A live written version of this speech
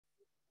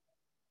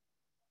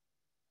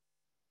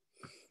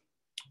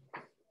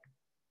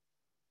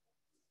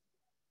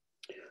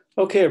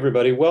Okay,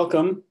 everybody,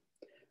 welcome.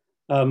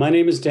 My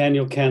name is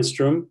Daniel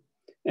Canstrom,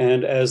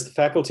 and as the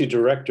faculty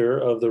director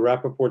of the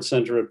Rappaport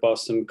Center at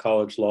Boston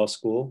College Law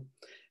School,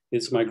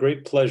 it's my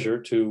great pleasure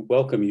to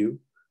welcome you,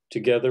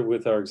 together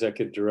with our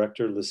executive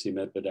director, Lissy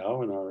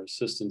Medvedow, and our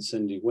assistant,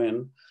 Cindy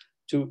Nguyen,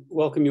 to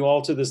welcome you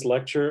all to this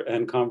lecture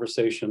and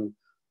conversation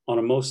on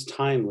a most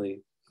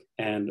timely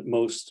and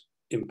most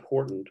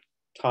important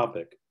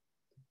topic: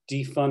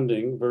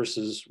 defunding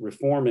versus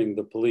reforming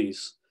the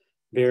police,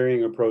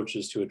 varying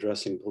approaches to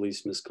addressing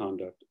police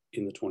misconduct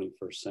in the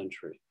 21st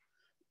century.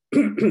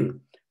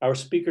 Our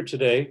speaker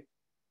today,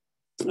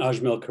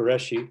 Ajmel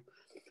Quereshi,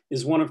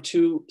 is one of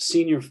two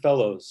senior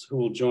fellows who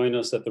will join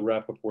us at the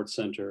Rappaport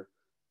Center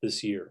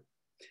this year.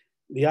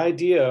 The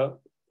idea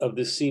of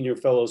this senior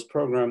fellows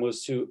program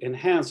was to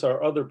enhance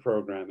our other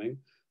programming,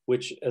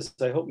 which, as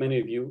I hope many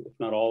of you, if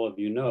not all of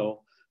you know,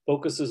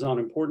 focuses on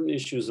important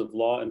issues of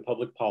law and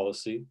public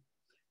policy,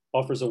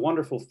 offers a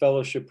wonderful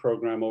fellowship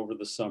program over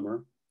the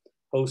summer,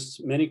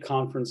 hosts many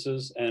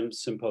conferences and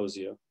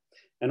symposia,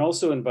 and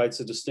also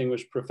invites a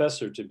distinguished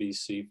professor to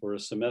BC for a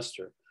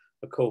semester,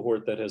 a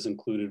cohort that has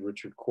included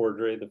Richard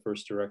Cordray, the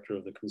first director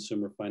of the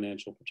Consumer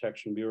Financial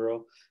Protection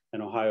Bureau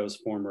and Ohio's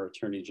former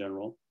Attorney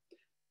General,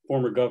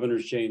 former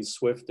Governors Jane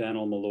Swift,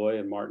 Daniel Malloy,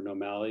 and Martin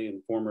O'Malley,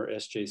 and former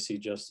SJC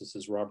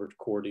Justices Robert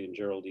Cordy and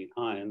Geraldine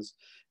Hines,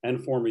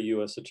 and former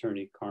US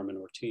Attorney Carmen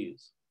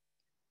Ortiz.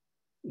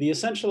 The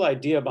essential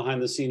idea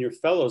behind the Senior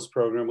Fellows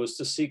program was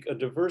to seek a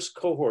diverse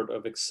cohort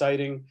of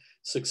exciting,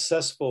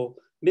 successful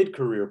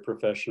mid-career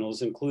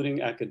professionals,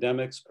 including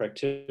academics,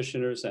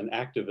 practitioners, and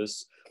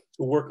activists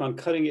who work on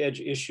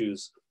cutting-edge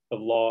issues of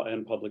law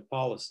and public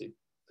policy.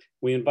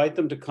 We invite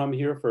them to come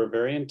here for a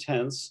very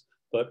intense,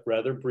 but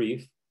rather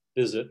brief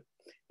visit,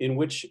 in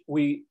which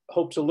we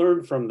hope to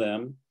learn from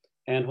them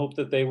and hope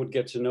that they would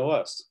get to know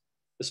us,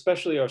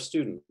 especially our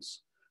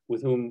students,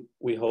 with whom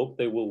we hope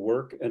they will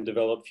work and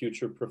develop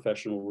future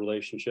professional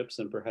relationships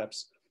and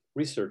perhaps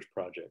research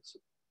projects.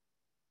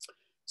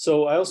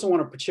 So I also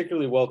want to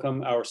particularly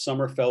welcome our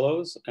summer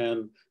fellows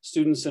and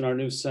students in our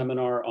new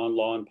seminar on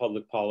law and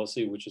public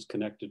policy, which is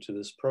connected to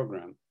this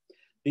program.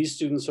 These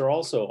students are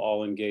also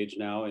all engaged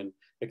now in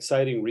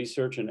exciting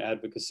research and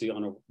advocacy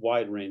on a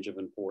wide range of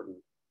important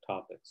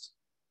topics.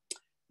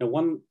 Now,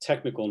 one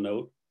technical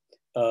note.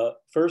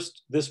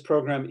 First, this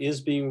program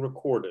is being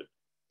recorded.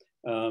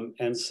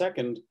 And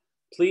second,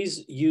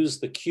 please use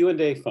the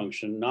Q&A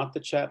function, not the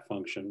chat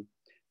function,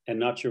 and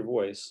not your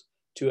voice,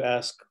 to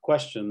ask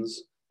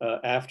questions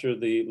after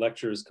the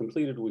lecture is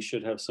completed. We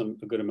should have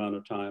a good amount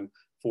of time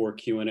for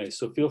Q&A.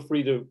 So feel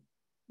free to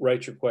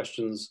write your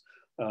questions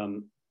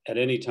at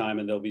any time,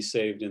 and they'll be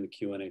saved in the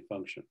Q&A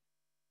function.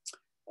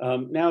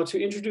 Now,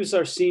 to introduce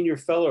our senior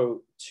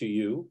fellow to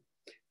you,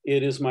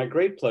 it is my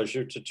great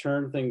pleasure to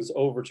turn things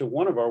over to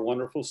one of our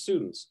wonderful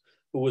students,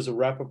 who was a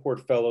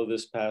Rappaport Fellow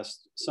this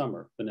past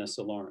summer,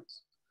 Vanessa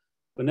Lawrence.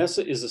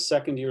 Vanessa is a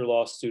second-year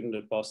law student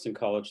at Boston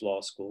College Law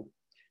School.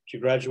 She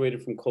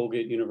graduated from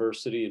Colgate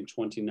University in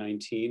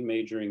 2019,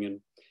 majoring in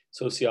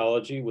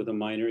sociology with a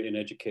minor in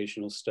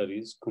educational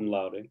studies, cum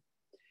laude.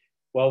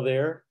 While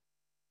there,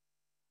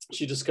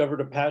 she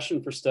discovered a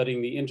passion for studying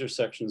the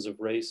intersections of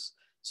race,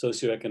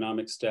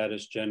 socioeconomic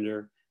status,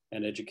 gender,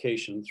 and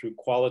education through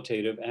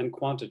qualitative and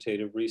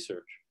quantitative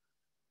research.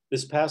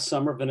 This past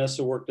summer,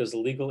 Vanessa worked as a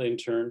legal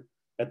intern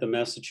at the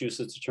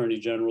Massachusetts Attorney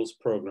General's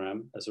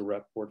program as a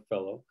Rappaport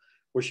Fellow,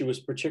 where she was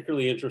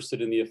particularly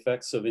interested in the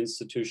effects of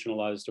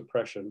institutionalized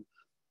oppression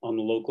on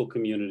the local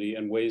community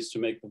and ways to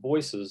make the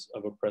voices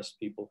of oppressed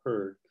people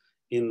heard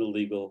in the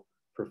legal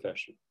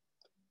profession.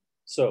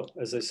 So,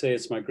 as I say,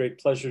 it's my great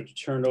pleasure to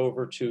turn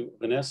over to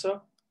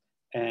Vanessa,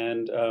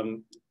 and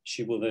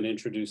she will then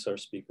introduce our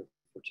speaker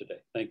for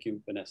today. Thank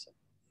you, Vanessa.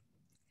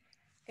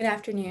 Good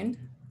afternoon.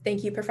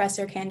 Thank you,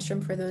 Professor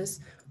Canstrom, for those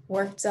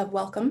words of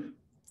welcome.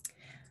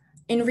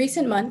 In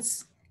recent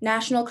months,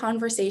 national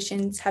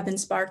conversations have been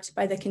sparked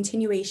by the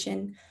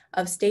continuation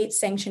of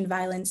state-sanctioned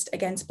violence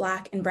against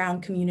Black and Brown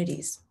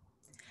communities.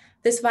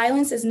 This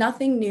violence is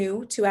nothing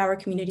new to our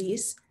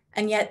communities,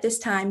 and yet this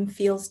time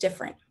feels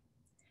different.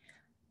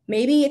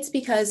 Maybe it's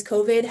because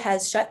COVID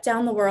has shut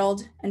down the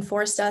world and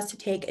forced us to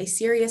take a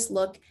serious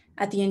look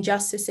at the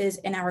injustices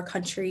in our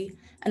country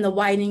and the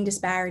widening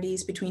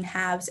disparities between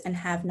haves and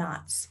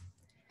have-nots.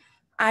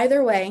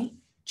 Either way,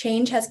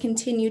 change has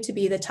continued to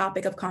be the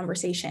topic of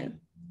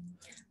conversation.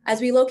 As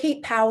we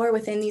locate power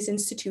within these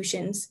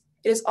institutions,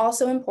 it is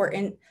also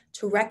important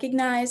to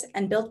recognize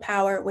and build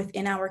power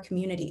within our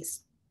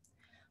communities.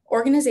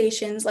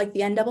 Organizations like the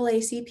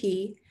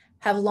NAACP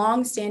have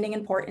long-standing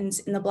importance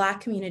in the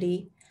Black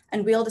community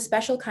and wield a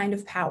special kind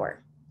of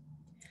power.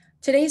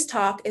 Today's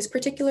talk is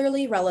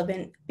particularly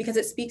relevant because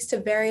it speaks to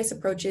various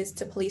approaches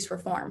to police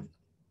reform.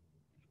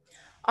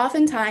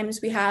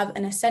 Oftentimes, we have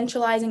an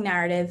essentializing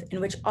narrative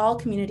in which all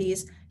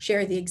communities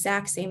share the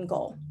exact same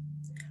goal.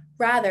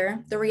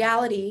 Rather, the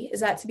reality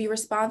is that to be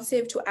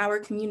responsive to our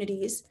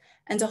communities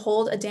and to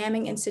hold a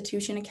damning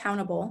institution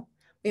accountable,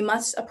 we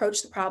must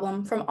approach the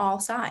problem from all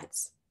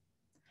sides.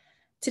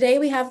 Today,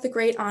 we have the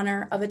great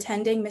honor of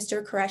attending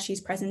Mr. Quereshi's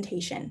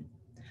presentation.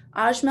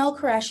 Ajmel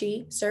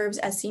Quereshi serves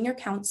as senior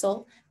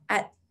counsel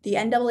at the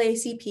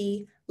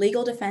NAACP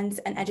Legal Defense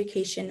and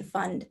Education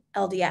Fund,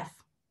 LDF.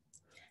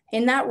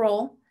 In that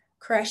role,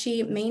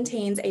 Quereshi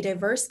maintains a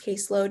diverse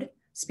caseload,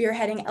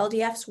 spearheading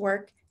LDF's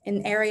work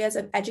in areas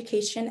of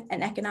education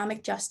and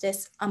economic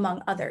justice,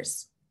 among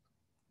others.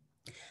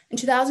 In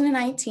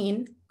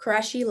 2019,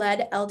 Quereshi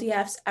led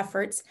LDF's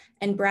efforts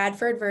in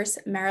Bradford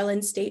versus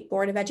Maryland State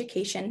Board of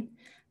Education,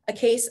 a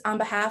case on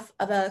behalf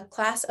of a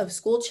class of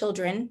school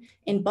children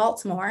in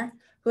Baltimore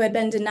who had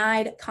been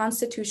denied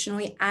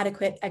constitutionally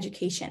adequate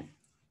education.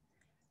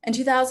 In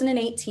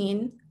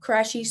 2018,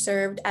 Quereshi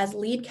served as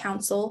lead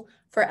counsel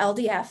for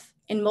LDF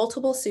in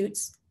multiple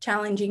suits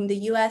challenging the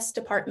U.S.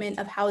 Department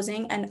of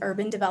Housing and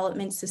Urban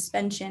Development's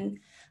suspension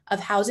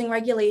of housing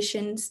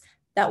regulations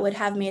that would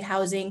have made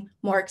housing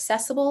more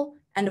accessible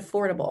and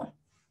affordable.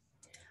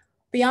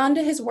 Beyond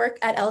his work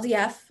at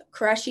LDF,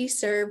 Quereshi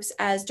serves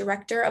as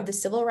director of the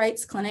Civil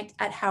Rights Clinic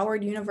at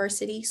Howard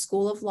University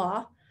School of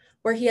Law,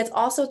 where he has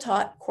also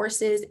taught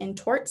courses in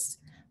torts,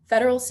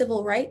 federal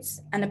civil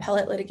rights, and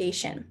appellate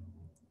litigation.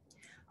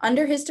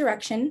 Under his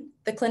direction,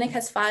 the clinic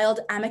has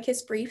filed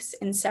amicus briefs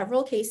in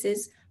several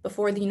cases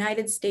before the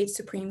United States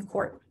Supreme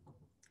Court.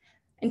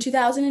 In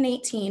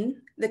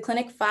 2018, the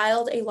clinic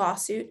filed a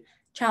lawsuit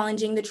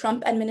challenging the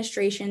Trump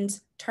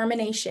administration's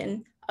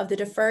termination of the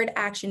Deferred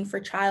Action for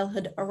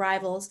Childhood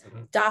Arrivals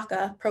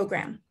DACA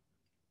program.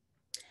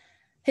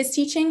 His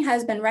teaching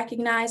has been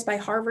recognized by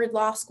Harvard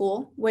Law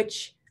School,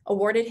 which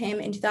awarded him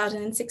in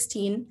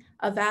 2016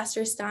 a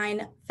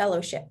Vassar-Stein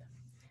Fellowship.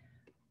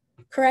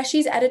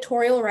 Quereshi's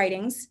editorial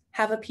writings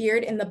have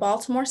appeared in the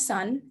Baltimore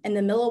Sun and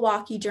the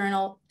Milwaukee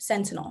Journal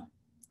Sentinel.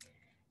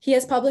 He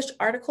has published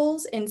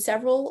articles in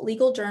several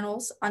legal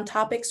journals on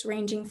topics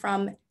ranging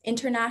from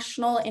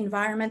international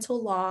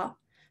environmental law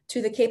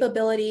to the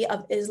capability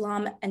of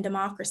Islam and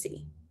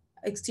democracy,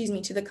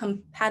 to the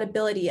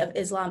compatibility of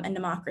Islam and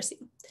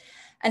democracy.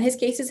 And his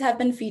cases have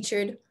been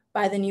featured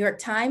by the New York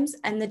Times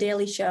and The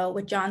Daily Show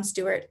with Jon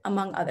Stewart,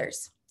 among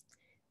others.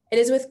 It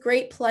is with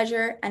great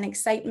pleasure and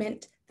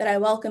excitement that I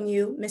welcome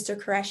you, Mr.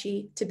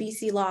 Quereshi, to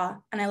BC Law,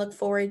 and I look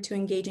forward to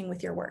engaging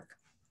with your work.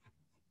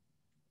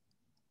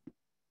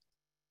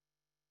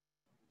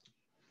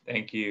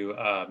 Thank you,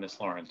 Ms.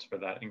 Lawrence, for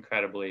that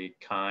incredibly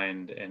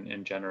kind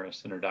and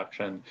generous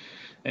introduction.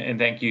 And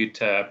thank you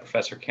to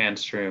Professor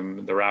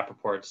Kanstrom, the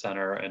Rappaport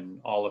Center,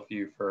 and all of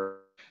you for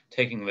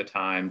taking the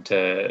time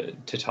to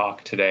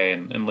talk today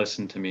and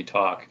listen to me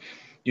talk.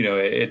 You know,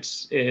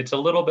 it's a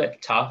little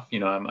bit tough.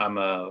 You know, I'm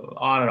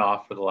on and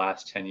off for the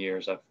last 10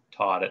 years. I've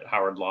taught at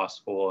Howard Law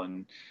School,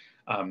 and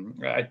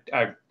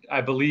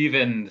I believe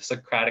in the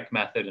Socratic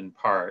method in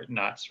part,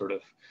 not sort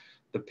of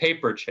the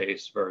paper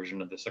chase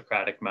version of the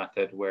Socratic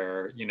method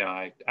where, you know,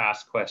 I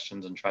ask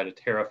questions and try to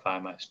terrify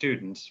my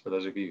students. For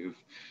those of you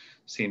who've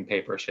seen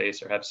paper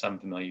chase or have some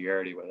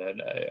familiarity with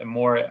it, I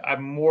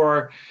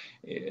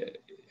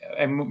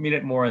mean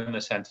it more in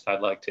the sense that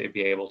I'd like to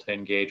be able to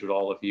engage with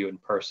all of you in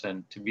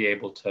person, to be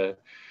able to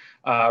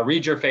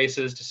read your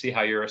faces, to see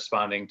how you're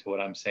responding to what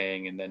I'm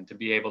saying, and then to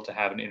be able to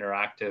have an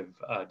interactive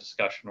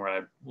discussion where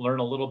I learn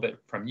a little bit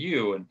from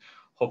you, and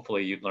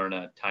hopefully you'd learn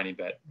a tiny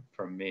bit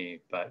from me.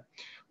 But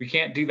we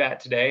can't do that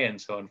today,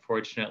 and so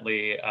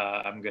unfortunately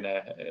I'm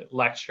gonna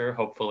lecture.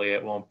 Hopefully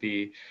it won't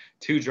be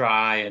too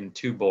dry and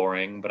too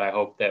boring, but I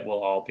hope that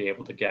we'll all be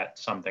able to get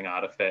something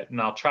out of it. And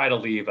I'll try to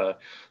leave a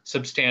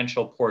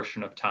substantial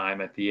portion of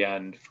time at the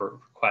end for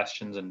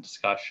questions and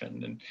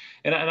discussion.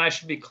 And I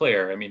should be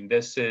clear, I mean,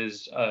 this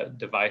is a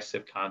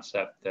divisive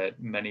concept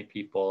that many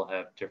people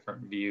have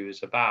different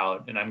views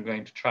about, and I'm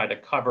going to try to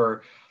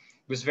cover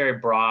this very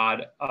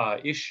broad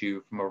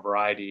issue from a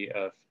variety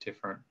of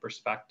different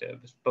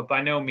perspectives. But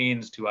by no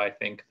means do I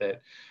think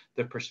that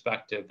the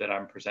perspective that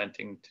I'm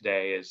presenting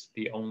today is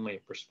the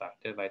only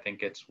perspective. I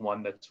think it's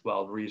one that's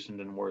well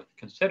reasoned and worth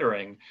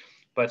considering,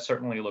 but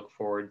certainly look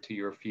forward to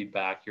your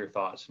feedback, your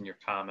thoughts, and your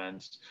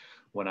comments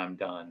when I'm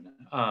done.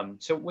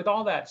 So with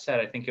all that said,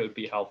 I think it would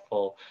be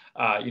helpful,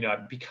 you know,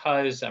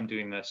 because I'm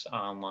doing this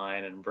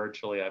online and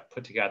virtually, I've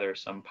put together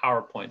some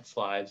PowerPoint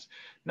slides,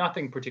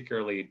 nothing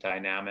particularly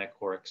dynamic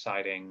or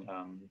exciting,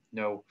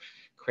 no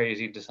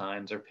crazy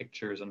designs or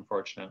pictures,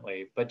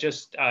 unfortunately, but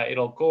just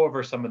it'll go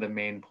over some of the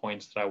main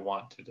points that I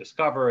want to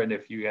discover. And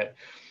if you get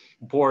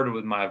bored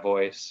with my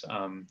voice,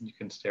 you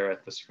can stare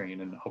at the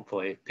screen and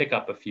hopefully pick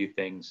up a few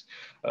things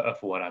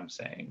of what I'm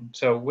saying.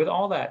 So with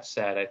all that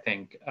said, I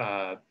think,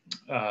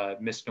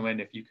 Ms.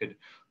 Nguyen, if you could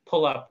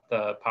pull up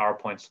the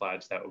PowerPoint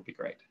slides, that would be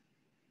great.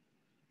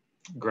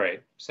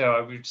 Great.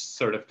 So we've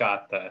sort of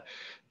got the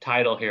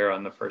title here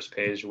on the first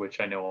page, which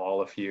I know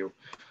all of you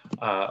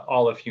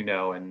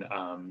know, and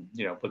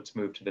you know, let's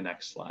move to the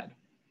next slide.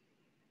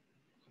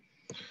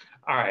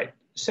 All right.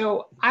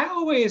 So I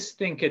always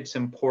think it's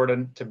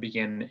important to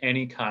begin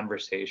any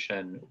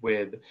conversation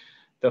with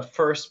the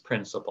first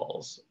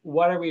principles.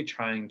 What are we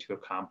trying to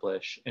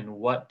accomplish, and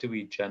what do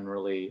we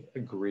generally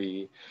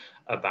agree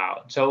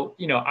about? So,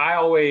 I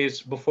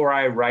always, before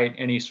I write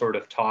any sort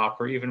of talk,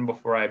 or even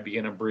before I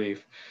begin a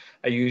brief,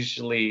 I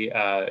usually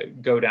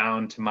go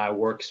down to my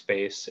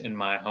workspace in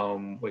my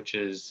home, which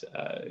is,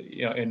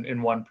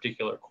 in one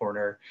particular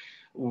corner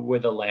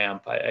with a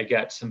lamp. I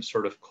get some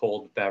sort of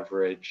cold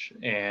beverage,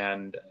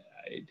 and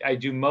I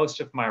do most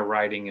of my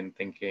writing and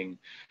thinking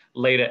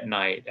late at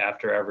night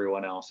after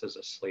everyone else is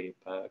asleep.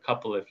 A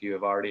couple of you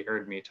have already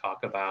heard me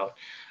talk about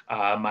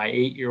my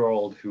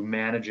 8-year-old who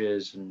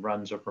manages and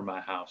runs over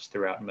my house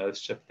throughout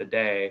most of the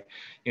day.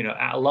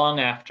 Long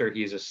after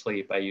he's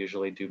asleep, I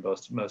usually do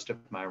most of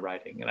my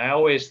writing. And I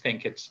always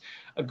think it's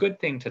a good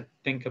thing to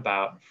think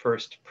about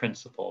first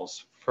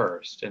principles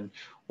first. And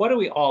what do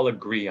we all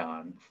agree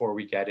on before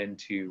we get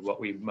into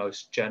what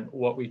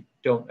we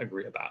don't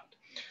agree about?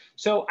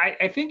 So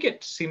I think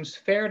it seems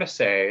fair to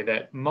say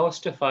that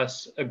most of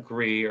us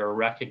agree or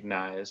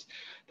recognize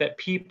that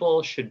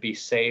people should be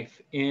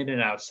safe in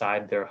and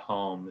outside their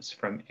homes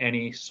from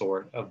any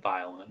sort of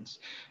violence.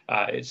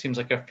 It seems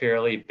like a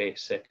fairly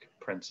basic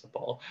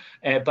principle.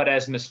 But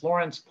as Ms.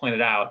 Lawrence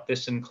pointed out,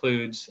 this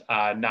includes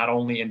not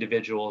only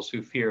individuals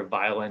who fear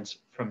violence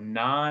from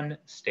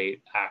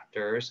non-state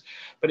actors,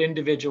 but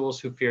individuals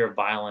who fear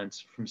violence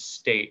from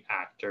state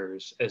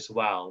actors as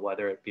well,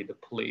 whether it be the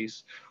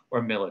police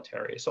or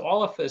military. So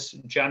all of us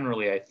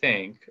generally, I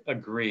think,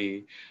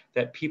 agree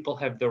that people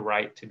have the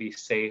right to be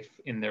safe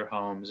in their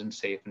homes and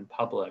safe in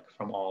public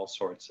from all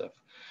sorts of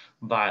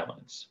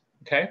violence.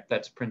 Okay,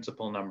 that's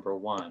principle number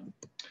one.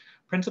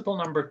 Principle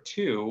number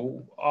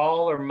two,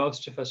 all or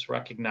most of us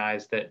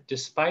recognize that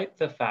despite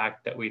the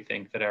fact that we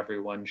think that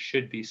everyone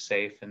should be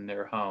safe in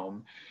their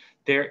home,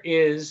 there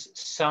is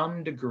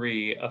some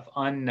degree of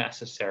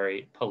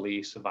unnecessary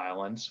police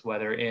violence,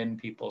 whether in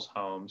people's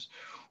homes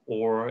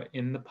or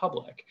in the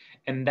public.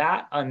 And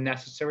that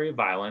unnecessary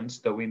violence,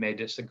 though we may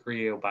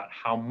disagree about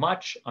how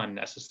much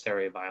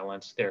unnecessary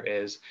violence there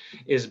is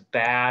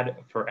bad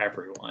for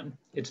everyone.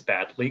 It's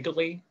bad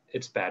legally,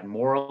 it's bad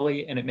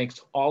morally, and it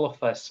makes all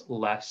of us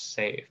less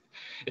safe.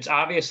 It's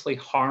obviously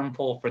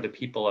harmful for the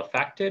people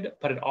affected,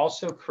 but it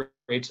also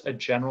creates a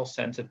general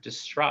sense of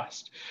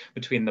distrust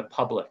between the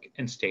public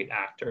and state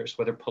actors,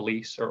 whether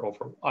police or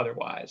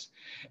otherwise.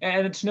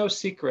 And it's no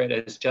secret,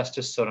 as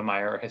Justice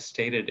Sotomayor has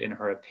stated in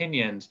her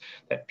opinions,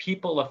 that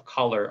people of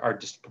color are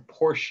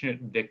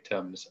disproportionate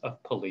victims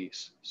of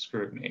police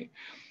scrutiny.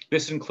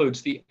 This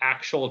includes the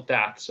actual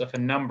deaths of a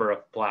number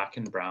of Black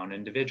and brown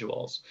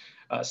individuals.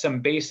 Some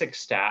basic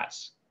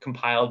stats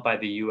compiled by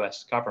the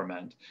US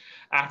government.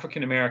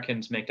 African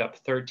Americans make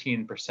up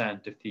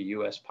 13% of the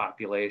US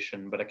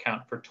population, but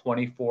account for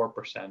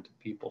 24% of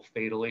people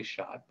fatally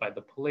shot by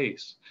the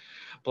police.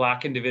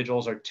 Black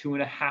individuals are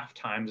 2.5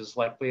 times as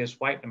likely as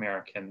white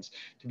Americans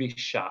to be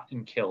shot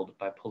and killed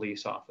by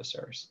police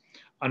officers.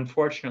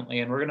 Unfortunately,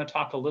 and we're going to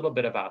talk a little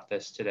bit about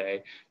this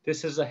today,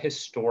 this is a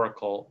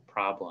historical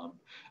problem.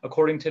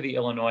 According to the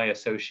Illinois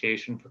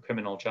Association for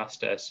Criminal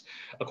Justice,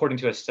 according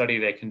to a study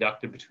they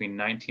conducted between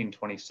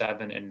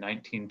 1927 and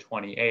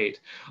 1928,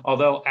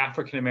 although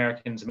African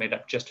Americans made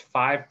up just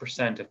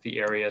 5% of the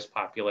area's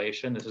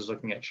population, this is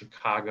looking at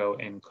Chicago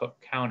and Cook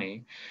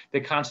County, they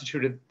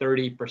constituted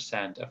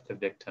 30% of the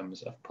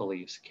victims of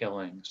police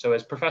killings. So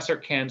as Professor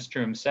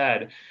Kanstrom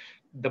said,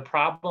 the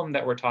problem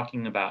that we're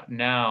talking about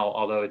now,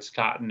 although it's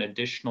gotten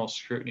additional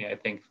scrutiny, I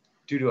think,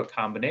 due to a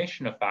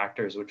combination of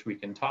factors, which we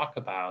can talk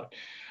about,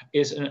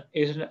 is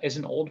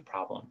an old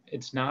problem.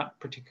 It's not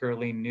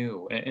particularly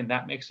new, and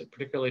that makes it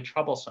particularly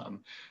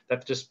troublesome,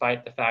 that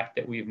despite the fact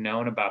that we've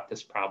known about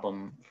this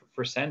problem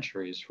for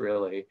centuries,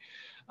 really,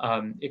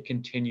 it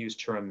continues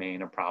to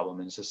remain a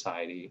problem in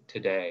society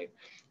today.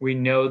 We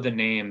know the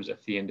names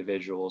of the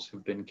individuals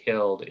who've been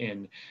killed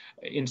in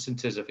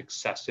instances of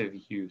excessive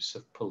use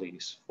of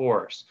police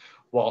force.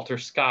 Walter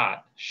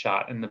Scott,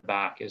 shot in the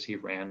back as he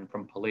ran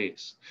from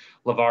police.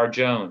 LeVar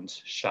Jones,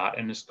 shot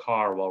in his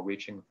car while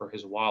reaching for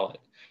his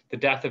wallet. The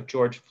death of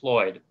George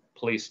Floyd,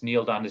 police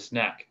kneeled on his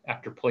neck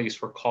after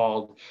police were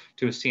called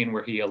to a scene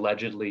where he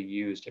allegedly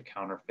used a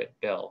counterfeit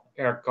bill.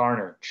 Eric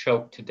Garner,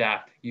 choked to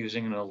death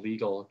using an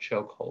illegal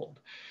chokehold.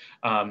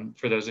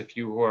 For those of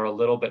you who are a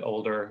little bit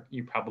older,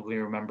 you probably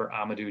remember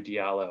Amadou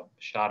Diallo,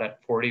 shot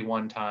at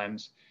 41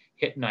 times,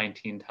 hit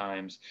 19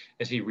 times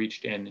as he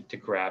reached in to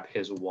grab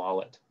his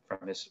wallet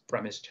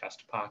from his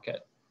chest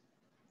pocket.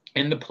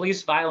 And the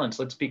police violence,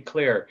 let's be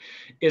clear,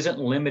 isn't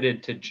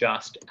limited to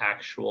just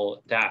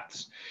actual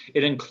deaths.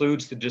 It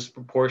includes the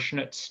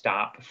disproportionate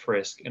stop,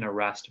 frisk, and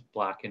arrest of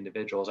Black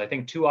individuals. I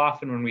think too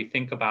often when we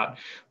think about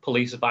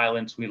police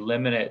violence, we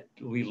limit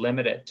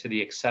it to the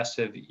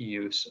excessive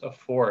use of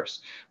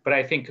force. But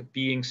I think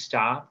being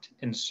stopped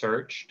and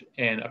searched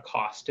and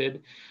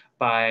accosted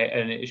by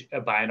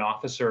an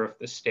officer of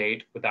the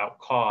state without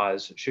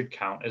cause should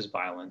count as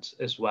violence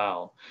as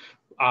well.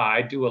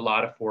 I do a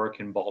lot of work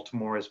in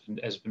Baltimore,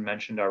 as been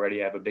mentioned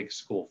already. I have a big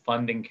school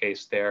funding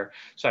case there.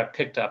 So I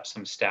picked up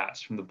some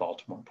stats from the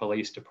Baltimore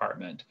Police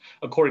Department.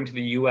 According to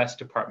the US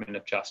Department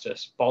of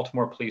Justice,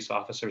 Baltimore police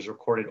officers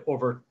recorded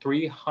over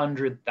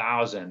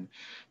 300,000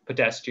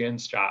 pedestrian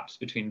stops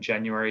between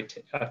January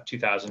of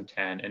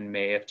 2010 and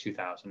May of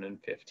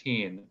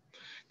 2015.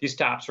 These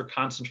stops were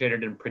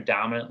concentrated in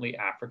predominantly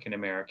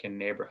African-American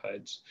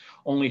neighborhoods.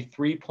 Only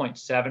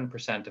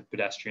 3.7% of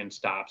pedestrian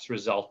stops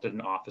resulted in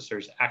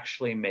officers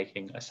actually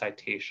making a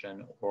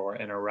citation or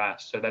an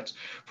arrest. So that's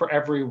for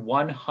every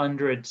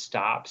 100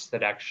 stops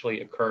that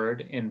actually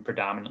occurred in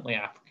predominantly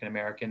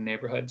African-American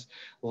neighborhoods,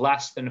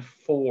 less than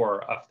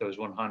 4 of those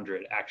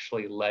 100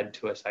 actually led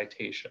to a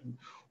citation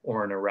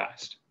or an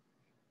arrest.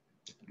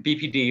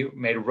 BPD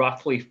made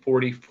roughly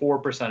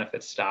 44% of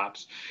its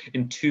stops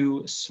in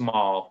 2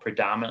 small,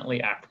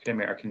 predominantly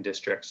African-American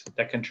districts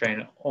that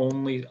contain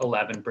only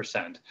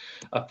 11%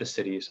 of the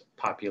city's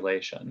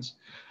populations.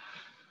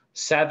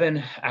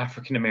 7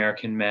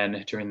 African-American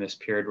men during this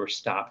period were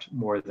stopped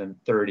more than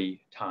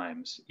 30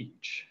 times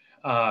each.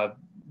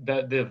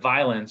 The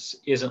violence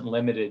isn't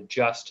limited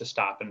just to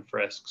stop and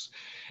frisks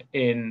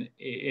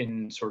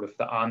in sort of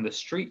the on the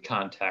street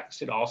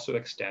context. It also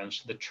extends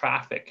to the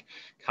traffic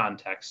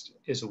context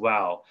as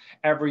well.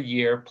 Every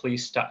year,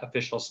 police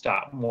officials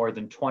stop more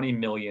than 20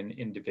 million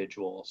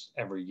individuals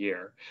every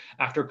year.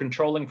 After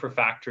controlling for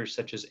factors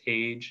such as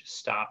age,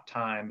 stop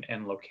time,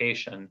 and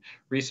location,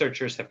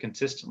 researchers have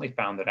consistently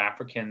found that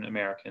African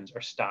Americans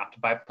are stopped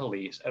by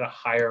police at a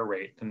higher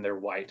rate than their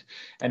white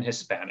and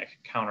Hispanic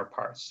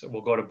counterparts. So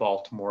we'll go to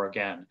Baltimore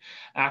again.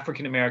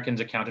 African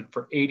Americans accounted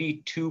for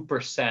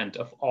 82%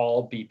 of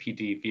all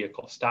BPD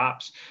vehicle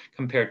stops,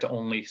 compared to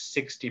only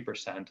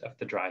 60% of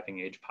the driving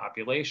age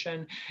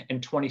population,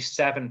 and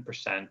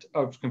 27%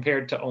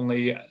 compared to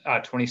only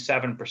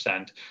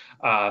 27%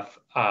 of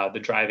the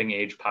driving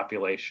age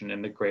population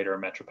in the greater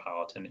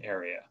metropolitan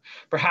area.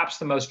 Perhaps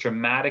the most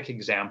dramatic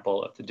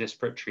example of the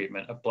disparate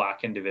treatment of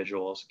Black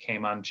individuals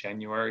came on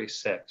January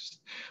 6th,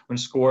 when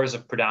scores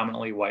of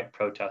predominantly white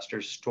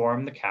protesters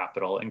stormed the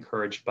Capitol,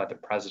 encouraged by the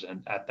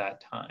president at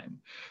that time.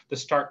 The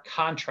stark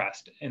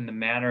contrast in the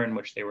manner in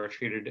which they were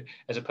treated,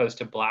 as opposed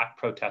to Black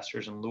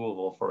protesters in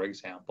Louisville, for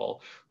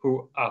example,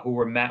 who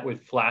were met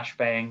with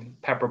flashbang,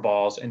 pepper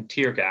balls, and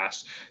tear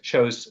gas,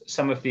 shows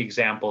some of the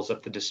examples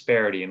of the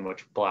disparity in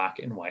which Black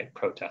and white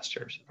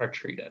protesters are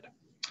treated.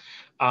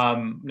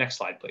 Next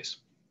slide, please.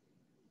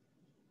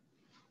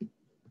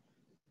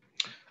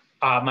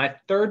 My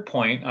third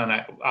point on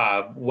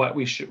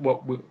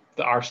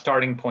our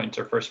starting points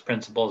or first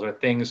principles are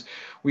things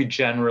we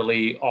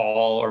generally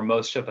all or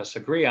most of us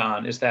agree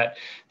on, is that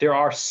there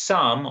are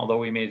some, although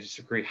we may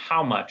disagree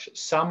how much,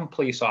 some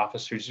police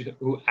officers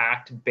who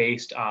act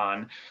based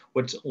on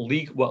what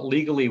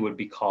legally would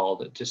be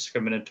called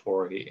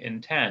discriminatory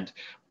intent,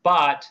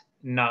 but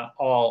not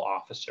all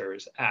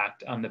officers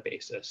act on the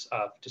basis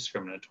of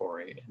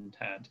discriminatory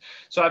intent.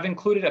 So I've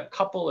included a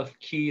couple of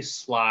key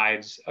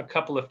slides, a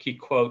couple of key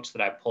quotes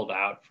that I pulled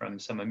out from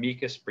some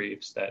amicus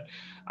briefs that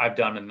I've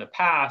done in the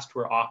past,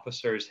 where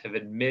officers have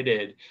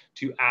admitted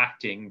to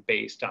acting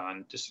based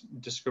on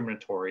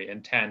discriminatory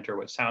intent, or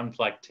what sounds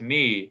like to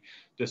me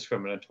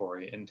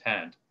discriminatory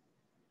intent.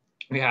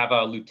 We have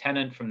a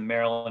lieutenant from the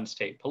Maryland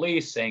State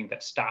Police saying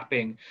that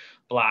stopping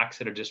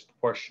Blacks at a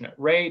disproportionate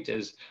rate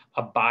is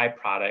a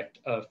byproduct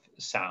of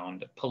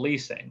sound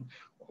policing.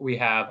 We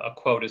have a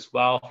quote as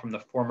well from the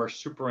former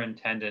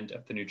superintendent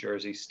of the New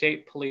Jersey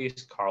State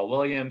Police, Carl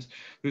Williams,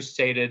 who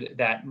stated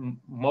that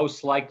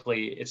most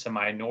likely it's a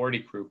minority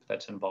group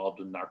that's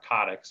involved in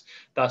narcotics,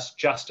 thus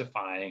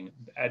justifying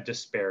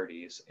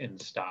disparities in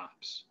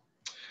stops.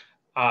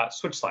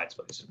 Switch slides,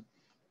 please.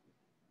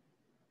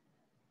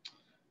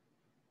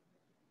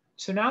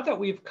 So now that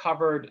we've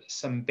covered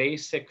some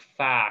basic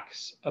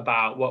facts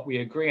about what we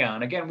agree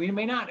on, again, we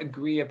may not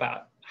agree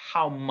about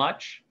how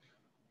much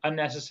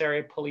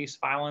unnecessary police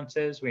violence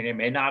is. We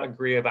may not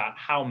agree about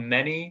how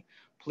many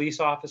police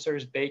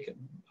officers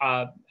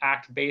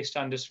act based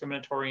on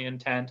discriminatory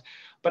intent,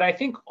 but I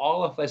think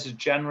all of us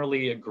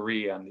generally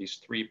agree on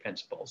these 3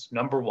 principles.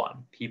 Number 1,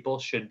 people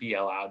should be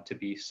allowed to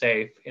be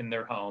safe in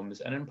their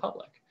homes and in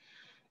public.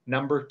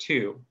 Number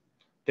 2,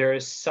 there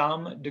is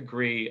some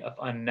degree of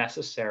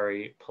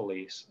unnecessary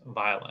police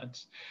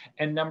violence.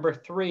 And number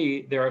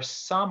 3, there are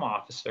some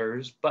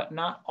officers, but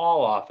not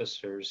all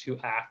officers, who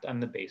act on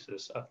the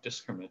basis of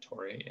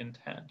discriminatory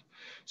intent.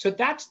 So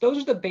those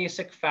are the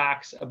basic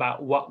facts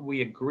about what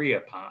we agree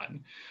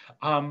upon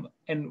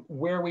and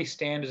where we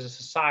stand as a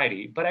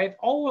society. But I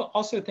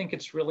also think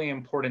it's really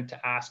important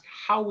to ask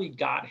how we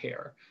got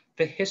here,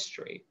 the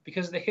history,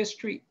 because the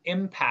history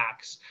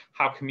impacts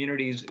how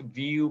communities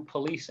view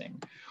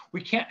policing.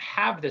 We can't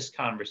have this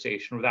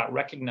conversation without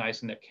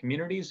recognizing that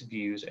communities'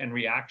 views and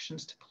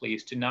reactions to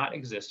police do not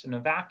exist in a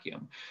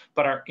vacuum,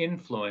 but are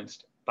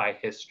influenced by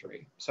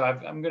history. So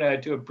I'm going to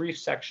do a brief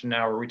section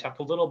now where we talk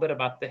a little bit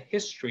about the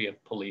history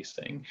of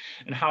policing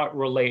and how it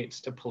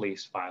relates to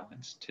police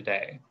violence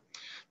today.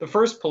 The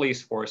first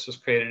police force was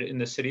created in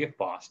the city of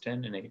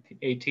Boston in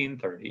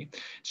 1830.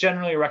 It's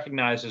generally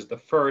recognized as the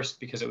first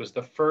because it was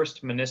the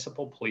first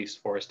municipal police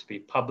force to be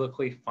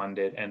publicly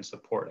funded and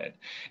supported.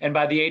 And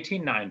by the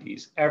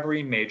 1890s,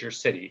 every major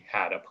city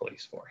had a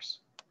police force.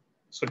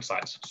 Switch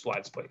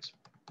slides, please.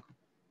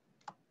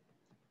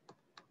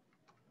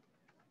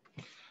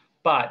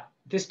 But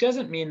this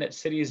doesn't mean that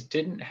cities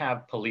didn't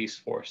have police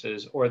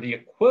forces or the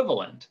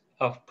equivalent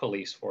of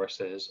police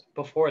forces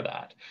before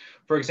that.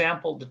 For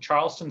example, the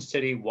Charleston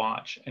City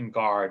Watch and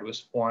Guard was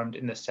formed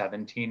in the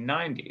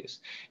 1790s.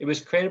 It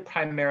was created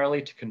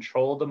primarily to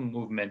control the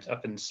movement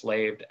of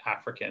enslaved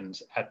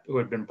Africans who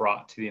had been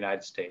brought to the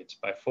United States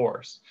by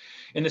force.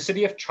 In the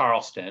city of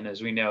Charleston,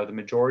 as we know, the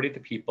majority of the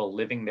people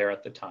living there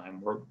at the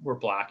time were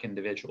Black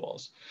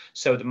individuals.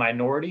 So the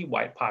minority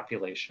white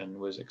population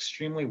was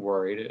extremely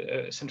worried,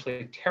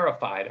 essentially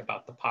terrified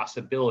about the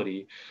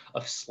possibility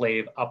of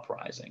slave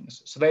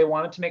uprisings. So they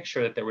wanted to make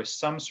sure that there was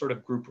some sort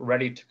of group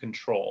ready to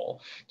control,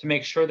 to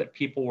make sure that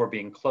people were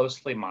being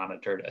closely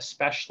monitored,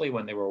 especially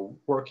when they were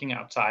working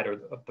outside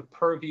of the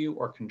purview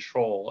or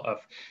control of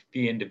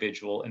the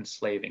individual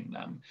enslaving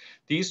them.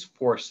 These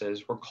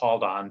forces were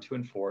called on to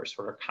enforce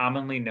what are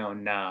commonly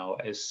known now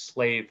as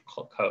slave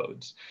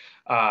codes.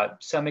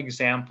 Some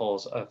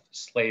examples of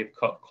slave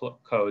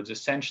codes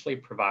essentially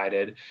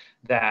provided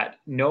that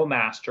no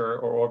master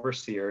or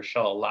overseer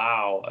shall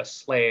allow a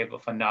slave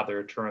of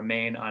another to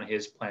remain on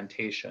his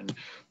plantation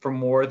for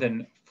more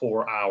than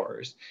 4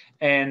 hours.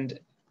 And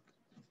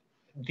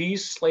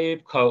these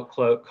slave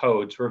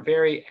codes were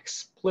very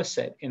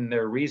explicit in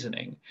their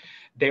reasoning.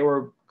 They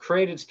were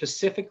created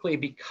specifically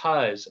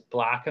because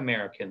Black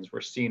Americans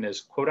were seen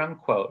as, quote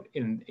unquote,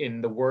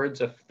 in the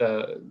words of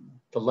the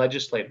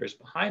legislators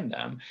behind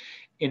them,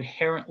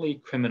 inherently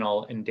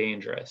criminal and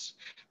dangerous.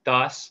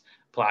 Thus,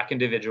 Black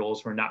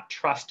individuals were not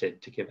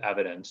trusted to give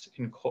evidence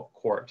in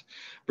court.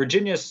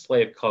 Virginia's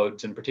slave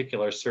codes in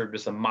particular served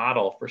as a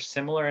model for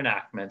similar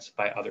enactments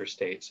by other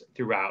states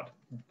throughout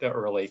the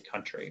early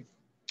country.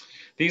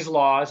 These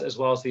laws, as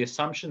well as the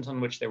assumptions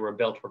on which they were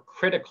built, were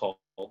critical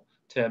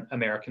to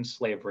American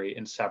slavery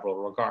in several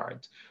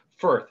regards.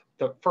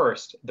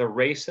 First, the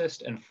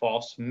racist and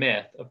false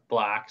myth of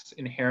Blacks'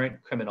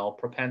 inherent criminal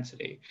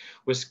propensity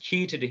was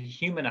key to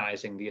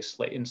dehumanizing the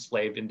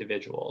enslaved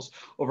individuals,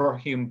 over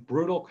whom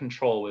brutal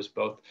control was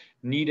both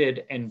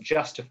needed and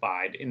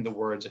justified, in the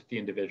words of the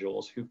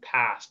individuals who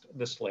passed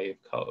the slave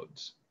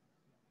codes.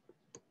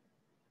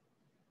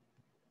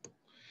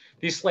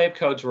 These slave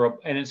codes were,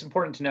 and it's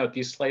important to note,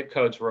 these slave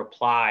codes were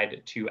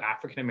applied to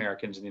African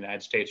Americans in the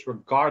United States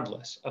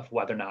regardless of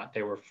whether or not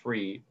they were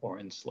free or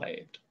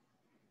enslaved.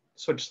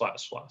 Switch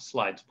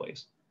slides,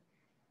 please.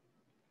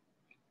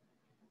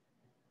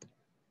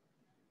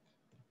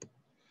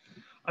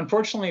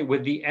 Unfortunately,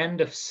 with the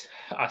end of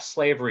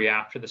slavery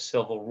after the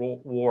Civil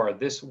War,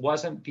 this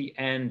wasn't the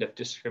end of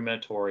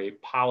discriminatory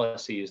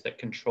policies that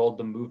controlled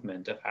the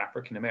movement of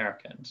African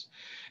Americans.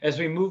 As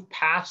we move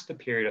past the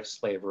period of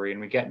slavery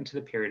and we get into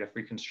the period of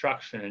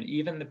Reconstruction and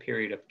even the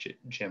period of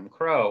Jim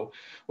Crow,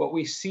 what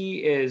we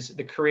see is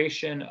the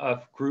creation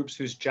of groups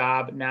whose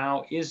job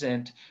now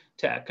isn't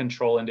to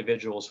control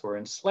individuals who are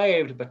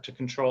enslaved, but to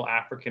control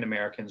African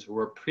Americans who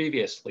were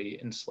previously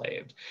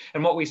enslaved.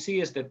 And what we see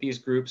is that these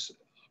groups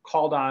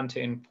called on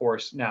to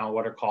enforce now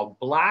what are called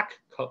Black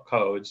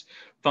codes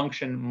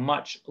function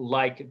much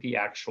like the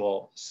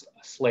actual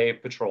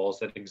slave patrols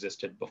that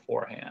existed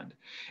beforehand.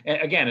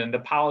 And again, the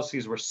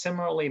policies were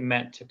similarly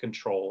meant to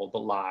control the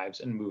lives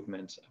and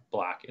movements of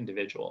Black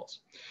individuals.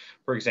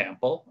 For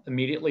example,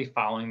 immediately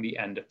following the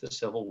end of the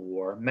Civil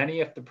War,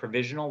 many of the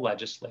provisional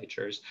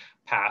legislatures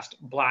passed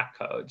Black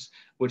codes,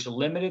 which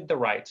limited the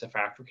rights of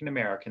African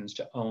Americans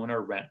to own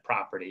or rent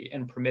property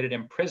and permitted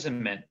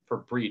imprisonment for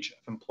breach of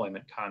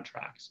employment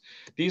contracts.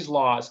 These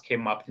laws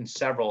came up in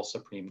several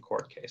Supreme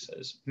Court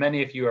cases.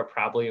 Many of you are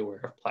probably aware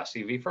of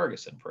Plessy v.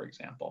 Ferguson, for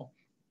example,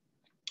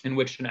 in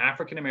which an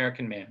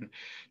African-American man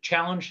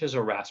challenged his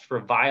arrest for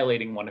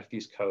violating one of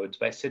these codes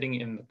by sitting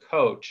in the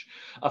coach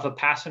of a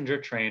passenger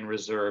train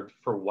reserved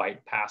for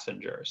white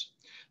passengers.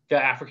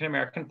 The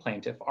African-American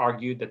plaintiff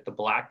argued that the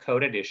Black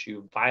code at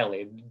issue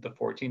violated the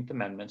 14th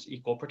Amendment's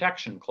Equal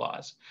Protection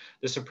Clause.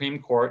 The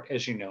Supreme Court,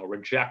 as you know,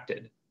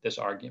 rejected this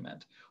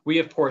argument. We,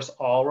 of course,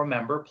 all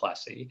remember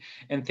Plessy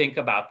and think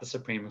about the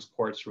Supreme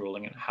Court's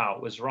ruling and how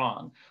it was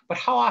wrong. But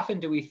how often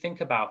do we think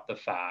about the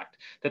fact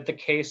that the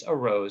case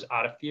arose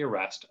out of the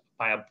arrest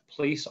by a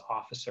police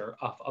officer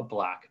of a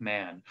Black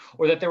man,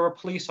 or that there were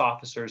police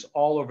officers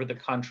all over the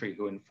country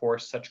who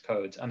enforced such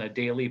codes on a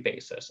daily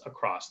basis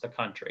across the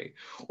country,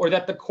 or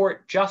that the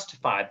court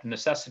justified the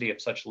necessity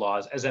of such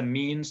laws as a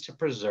means to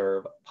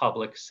preserve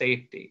public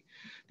safety?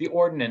 The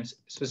ordinance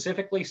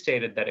specifically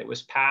stated that it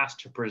was passed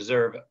to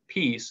preserve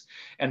peace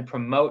and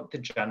promote the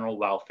general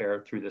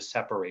welfare through the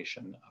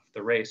separation of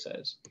the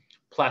races.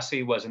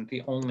 Plessy wasn't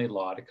the only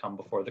law to come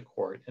before the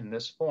court in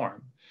this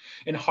form.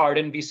 In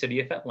Hardin v. City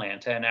of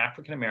Atlanta, an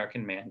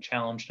African-American man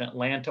challenged an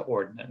Atlanta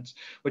ordinance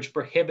which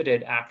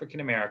prohibited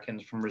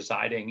African-Americans from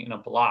residing in a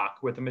block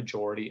where the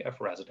majority of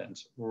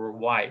residents were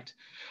white.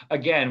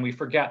 Again, we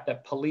forget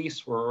that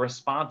police were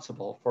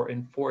responsible for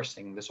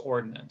enforcing this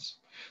ordinance.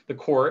 The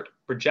court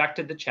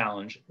rejected the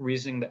challenge,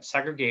 reasoning that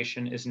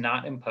segregation is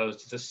not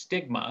imposed as a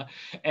stigma,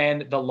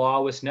 and the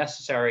law was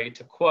necessary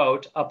to,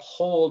 quote,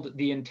 uphold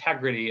the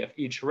integrity of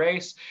each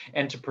race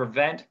and to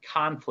prevent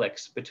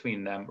conflicts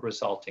between them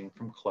resulting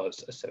from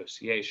close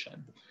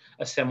association.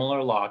 A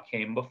similar law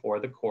came before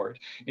the court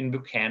in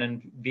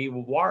Buchanan v.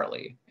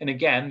 Warley, and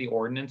again, the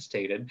ordinance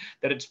stated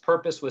that its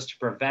purpose was to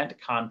prevent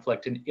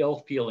conflict and ill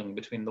feeling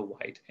between the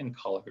white and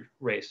colored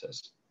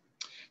races.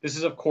 This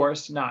is, of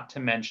course, not to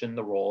mention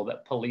the role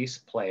that police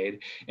played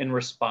in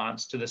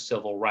response to the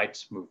civil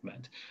rights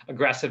movement.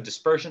 Aggressive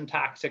dispersion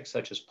tactics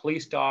such as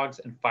police dogs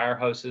and fire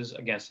hoses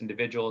against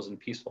individuals in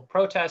peaceful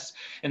protests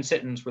and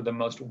sit-ins were the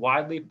most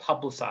widely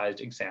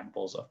publicized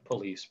examples of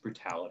police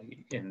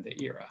brutality in the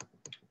era.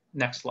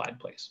 Next slide,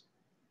 please.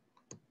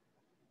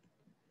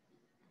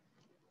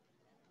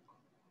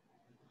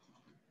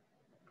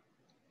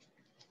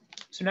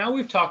 So now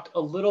we've talked a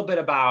little bit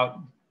about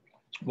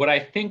what I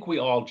think we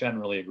all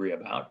generally agree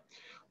about.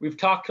 We've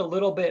talked a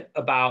little bit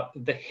about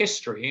the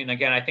history. And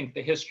again, I think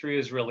the history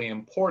is really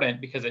important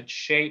because it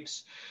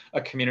shapes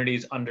a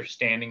community's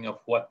understanding of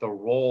what the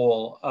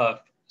role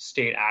of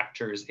state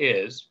actors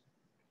is.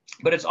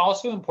 But it's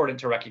also important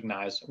to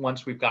recognize,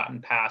 once we've gotten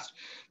past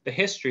the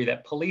history,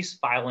 that police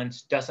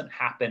violence doesn't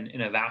happen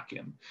in a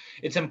vacuum.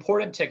 It's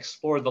important to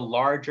explore the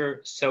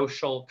larger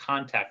social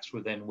context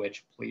within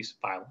which police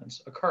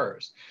violence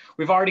occurs.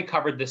 We've already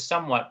covered this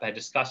somewhat by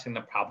discussing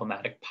the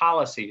problematic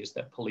policies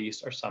that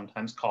police are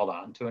sometimes called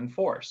on to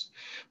enforce.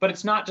 But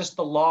it's not just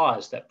the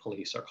laws that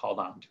police are called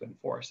on to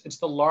enforce. It's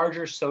the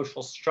larger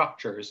social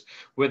structures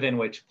within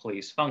which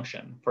police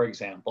function. For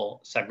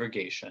example,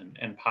 segregation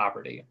and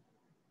poverty.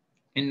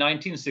 In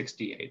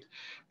 1968,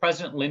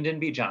 President Lyndon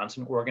B.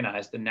 Johnson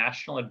organized the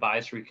National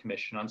Advisory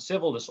Commission on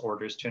Civil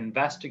Disorders to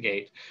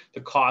investigate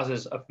the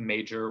causes of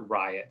major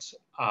riots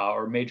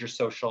or major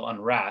social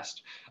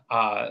unrest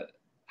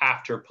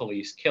after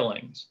police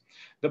killings.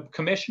 The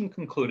commission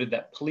concluded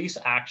that police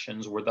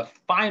actions were the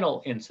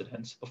final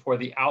incidents before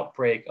the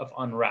outbreak of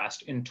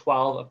unrest in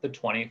 12 of the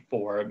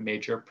 24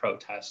 major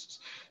protests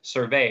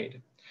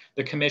surveyed.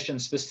 The commission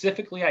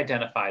specifically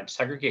identified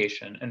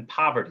segregation and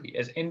poverty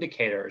as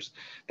indicators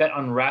that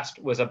unrest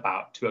was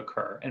about to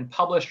occur and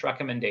published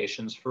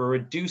recommendations for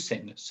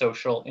reducing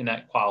social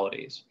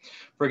inequalities.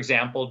 For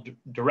example,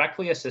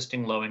 directly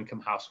assisting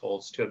low-income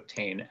households to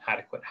obtain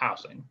adequate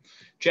housing.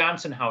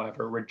 Johnson,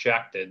 however,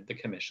 rejected the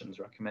commission's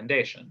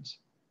recommendations.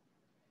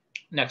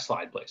 Next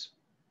slide, please.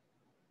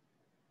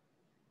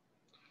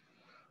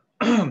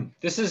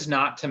 This is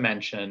not to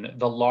mention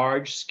the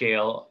large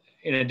scale.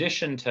 In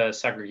addition to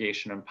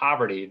segregation and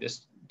poverty,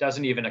 this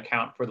doesn't even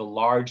account for the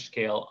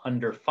large-scale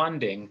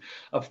underfunding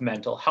of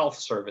mental health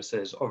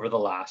services over the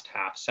last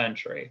half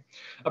century.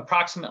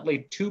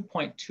 Approximately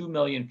 2.2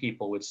 million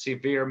people with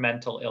severe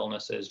mental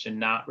illnesses do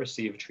not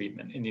receive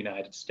treatment in the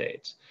United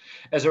States.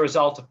 As a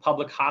result of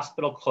public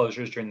hospital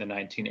closures during the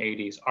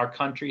 1980s, our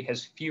country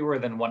has fewer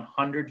than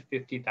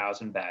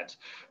 150,000 beds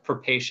for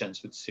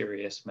patients with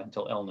serious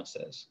mental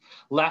illnesses.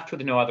 Left with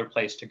no other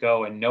place to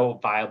go and no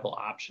viable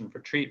option for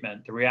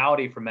treatment, the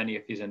reality for many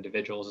of these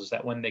individuals is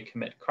that when they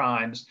commit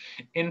crimes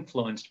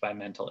influenced by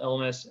mental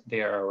illness,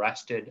 they are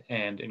arrested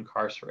and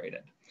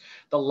incarcerated.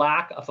 The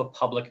lack of a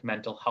public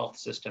mental health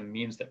system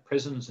means that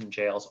prisons and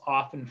jails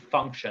often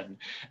function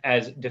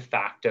as de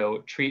facto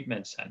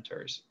treatment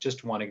centers.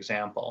 Just one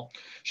example,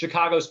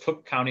 Chicago's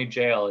Cook County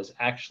Jail is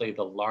actually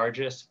the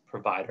largest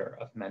provider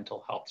of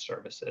mental health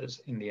services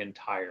in the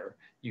entire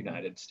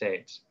United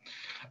States.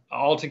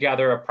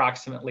 Altogether,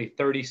 approximately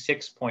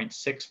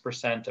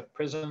 36.6% of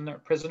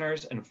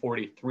prisoners and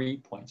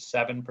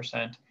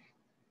 43.7%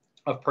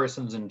 of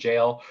persons in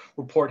jail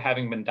report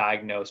having been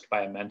diagnosed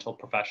by a mental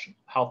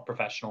health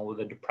professional with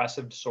a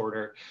depressive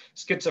disorder,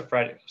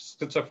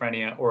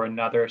 schizophrenia, or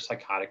another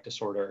psychotic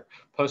disorder,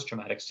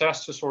 post-traumatic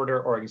stress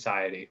disorder, or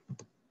anxiety.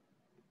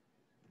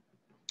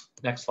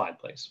 Next slide,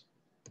 please.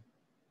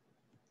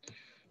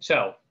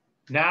 So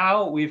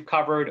now we've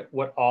covered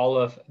what all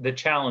of the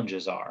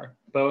challenges are,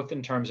 both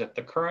in terms of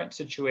the current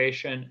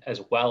situation,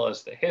 as well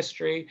as the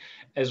history,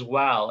 as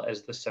well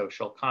as the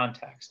social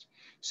context.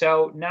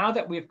 So now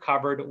that we've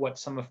covered what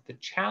some of the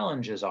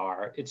challenges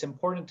are, it's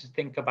important to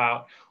think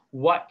about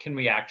what can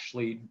we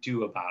actually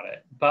do about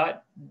it.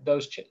 But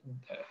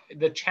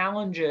the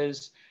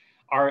challenges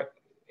are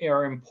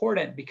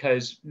important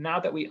because now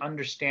that we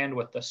understand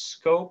what the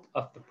scope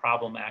of the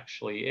problem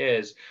actually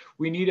is,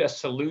 we need a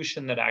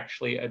solution that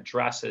actually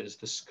addresses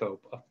the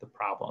scope of the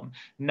problem,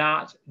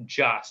 not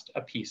just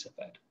a piece of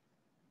it.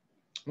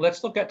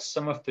 Let's look at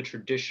some of the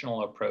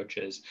traditional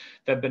approaches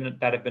that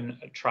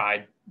have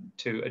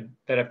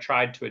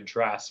tried to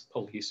address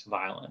police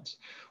violence.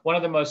 One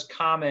of the most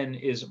common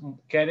is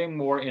getting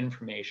more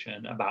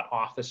information about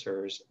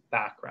officers'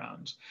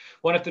 backgrounds.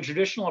 One of the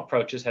traditional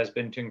approaches has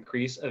been to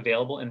increase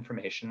available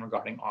information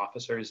regarding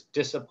officers'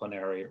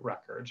 disciplinary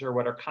records, or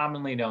what are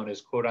commonly known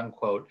as quote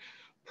unquote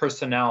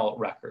personnel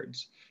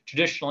records.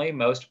 Traditionally,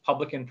 most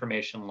public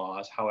information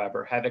laws,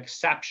 however, have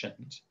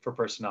exceptions for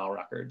personnel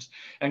records,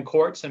 and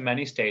courts in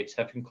many states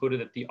have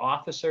concluded that the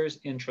officer's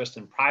interest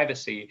in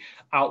privacy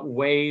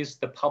outweighs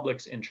the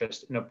public's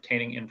interest in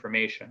obtaining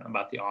information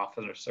about the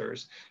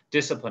officer's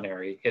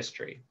disciplinary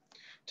history.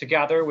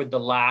 Together with the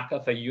lack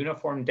of a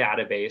uniform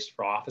database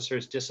for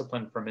officers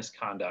disciplined for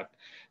misconduct,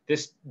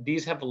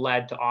 these have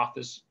led to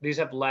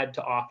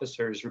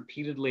officers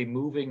repeatedly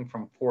moving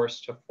from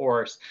force to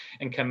force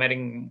and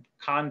committing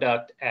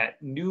conduct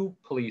at new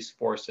police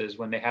forces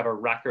when they have a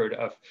record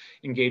of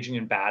engaging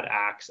in bad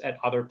acts at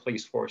other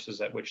police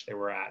forces at which they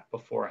were at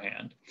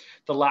beforehand.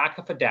 The lack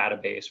of a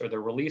database or the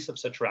release of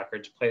such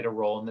records played a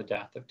role in the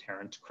death of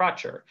Terrence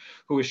Crutcher,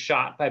 who was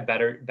shot by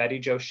Betty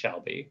Jo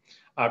Shelby.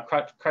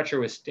 Crutcher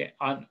was,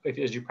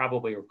 as you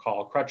probably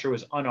recall, Crutcher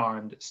was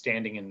unarmed,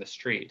 standing in the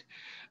street.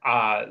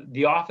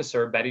 The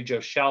officer, Betty Jo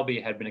Shelby,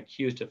 had been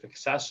accused of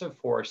excessive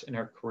force in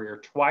her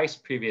career twice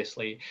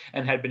previously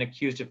and had been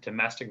accused of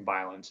domestic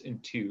violence in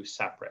 2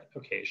 separate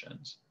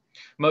occasions.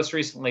 Most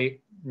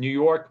recently, New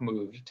York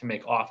moved to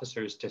make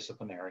officers'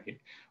 disciplinary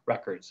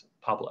records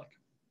public.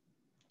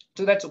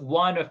 So that's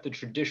one of the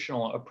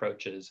traditional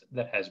approaches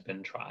that has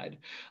been tried.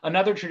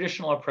 Another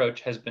traditional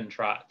approach has been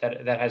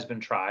that has been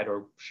tried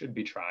or should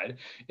be tried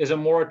is a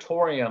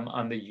moratorium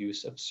on the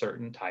use of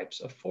certain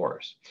types of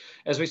force.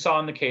 As we saw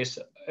in the case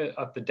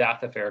of the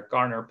death of Eric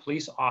Garner,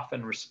 police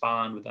often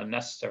respond with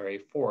unnecessary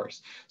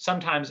force,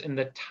 sometimes in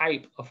the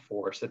type of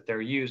force that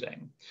they're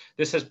using.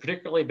 This has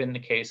particularly been the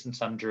case in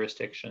some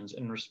jurisdictions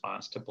in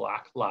response to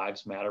Black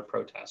Lives Matter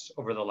protests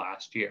over the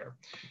last year.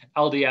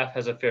 LDF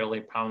has a fairly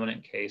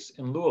prominent case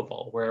in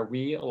Louisville, where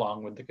we,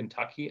 along with the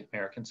Kentucky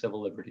American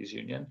Civil Liberties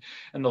Union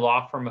and the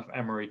law firm of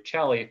Emery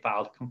Chelly,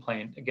 filed a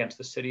complaint against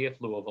the city of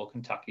Louisville,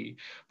 Kentucky,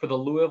 for the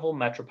Louisville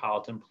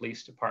Metropolitan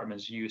Police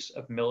Department's use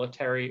of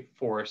military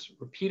force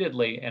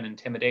repeatedly and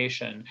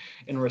intimidation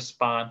in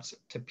response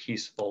to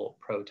peaceful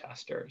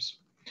protesters.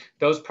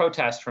 Those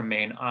protests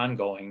remain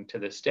ongoing to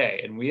this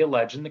day, and we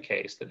allege in the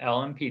case that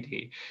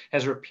LMPD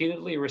has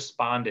repeatedly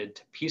responded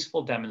to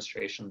peaceful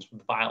demonstrations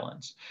with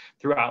violence.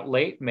 Throughout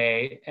late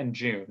May and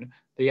June,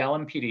 the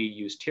LMPD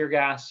used tear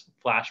gas,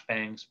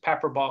 flashbangs,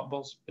 pepper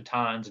balls,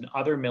 batons, and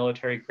other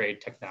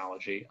military-grade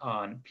technology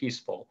on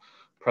peaceful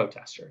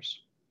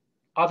protesters.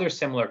 Other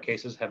similar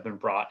cases have been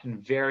brought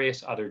in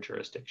various other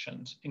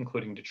jurisdictions,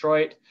 including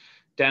Detroit,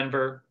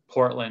 Denver,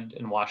 Portland,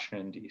 and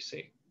Washington,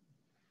 D.C.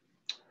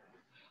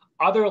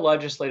 Other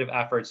legislative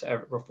efforts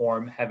of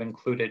reform have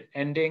included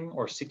ending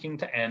or seeking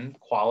to end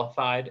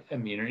qualified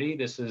immunity.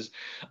 This is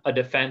a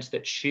defense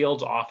that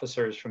shields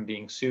officers from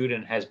being sued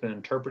and has been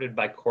interpreted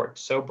by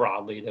courts so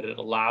broadly that it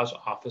allows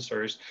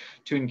officers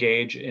to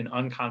engage in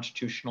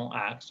unconstitutional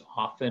acts,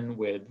 often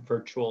with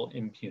virtual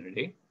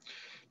impunity.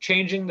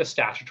 Changing the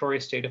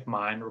statutory state of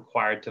mind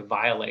required to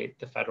violate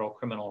the federal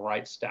criminal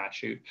rights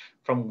statute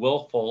from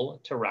willful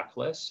to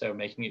reckless, so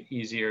making it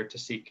easier to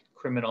seek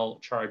criminal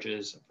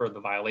charges for the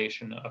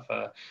violation of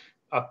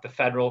the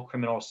federal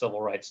criminal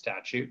civil rights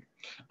statute.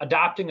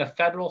 Adopting a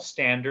federal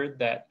standard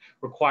that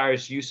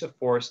requires use of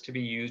force to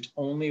be used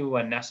only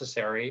when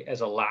necessary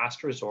as a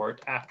last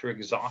resort after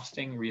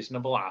exhausting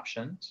reasonable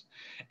options,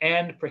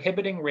 and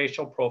prohibiting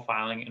racial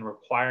profiling and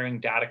requiring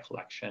data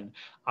collection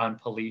on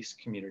police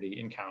community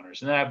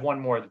encounters. And then I have one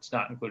more that's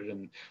not included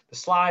in the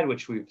slide,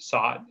 which we've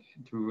sought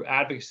through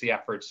advocacy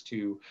efforts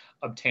to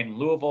obtain in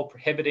Louisville,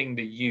 prohibiting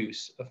the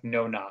use of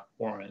no-knock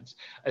warrants,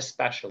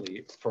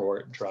 especially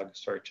for drug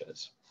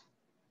searches.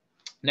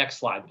 Next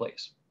slide,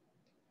 please.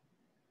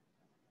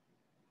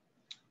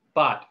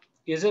 But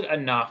is it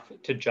enough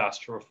to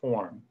just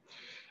reform?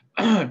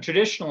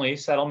 Traditionally,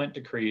 settlement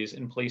decrees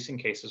in policing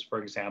cases,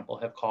 for example,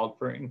 have called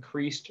for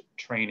increased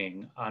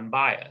training on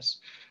bias.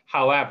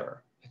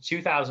 However, a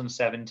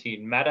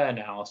 2017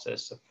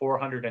 meta-analysis of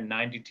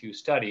 492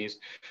 studies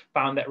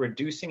found that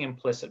reducing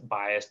implicit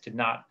bias did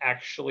not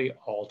actually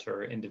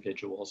alter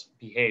individuals'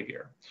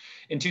 behavior.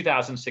 In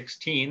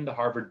 2016, the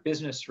Harvard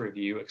Business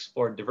Review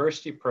explored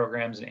diversity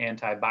programs and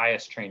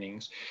anti-bias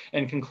trainings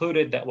and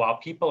concluded that while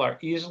people are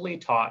easily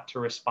taught to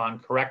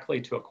respond correctly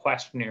to a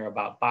questionnaire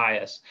about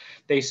bias,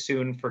 they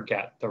soon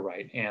forget the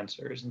right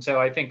answers. And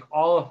so I think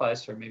all of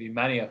us, or maybe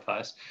many of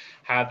us,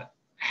 have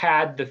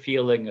had the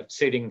feeling of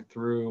sitting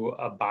through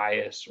a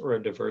bias or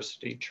a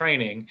diversity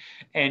training,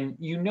 and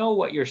you know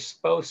what you're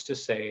supposed to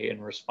say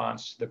in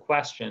response to the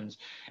questions,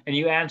 and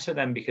you answer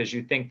them because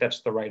you think that's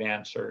the right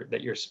answer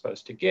that you're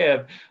supposed to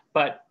give.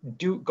 But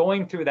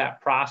going through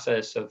that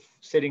process of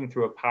sitting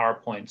through a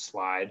PowerPoint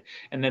slide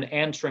and then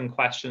answering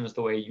questions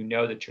the way you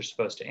know that you're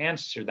supposed to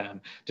answer them,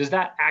 does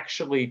that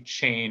actually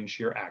change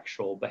your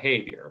actual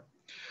behavior?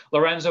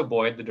 Lorenzo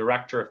Boyd, the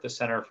director of the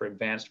Center for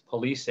Advanced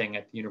Policing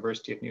at the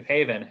University of New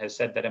Haven, has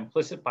said that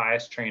implicit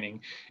bias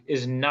training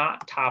is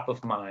not top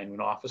of mind when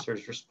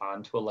officers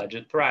respond to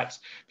alleged threats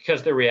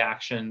because their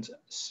reactions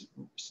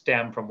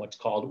stem from what's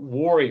called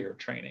warrior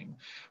training.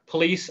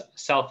 Police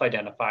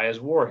self-identify as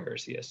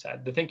warriors, he has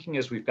said. The thinking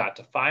is we've got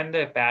to find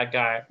the bad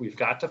guy, we've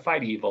got to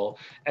fight evil,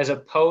 as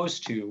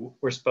opposed to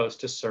we're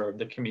supposed to serve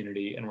the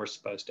community and we're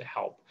supposed to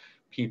help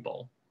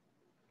people.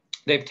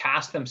 They've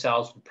tasked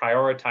themselves with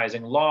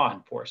prioritizing law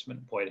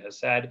enforcement, Boyd has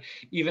said,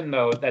 even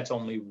though that's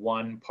only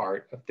one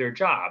part of their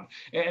job.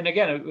 And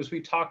again, as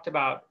we talked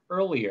about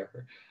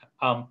earlier,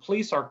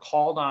 police are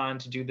called on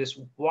to do this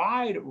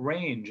wide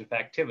range of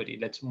activity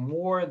that's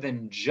more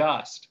than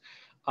just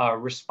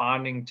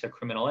responding to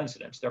criminal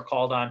incidents. They're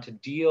called on to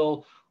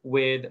deal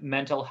with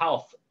mental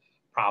health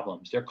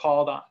problems.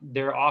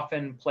 They're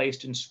often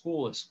placed in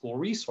school as school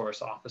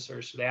resource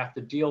officers, so they have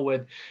to deal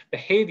with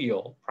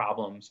behavioral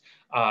problems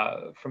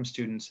from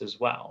students as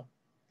well.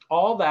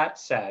 All that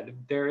said,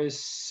 there is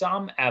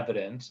some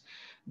evidence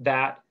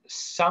that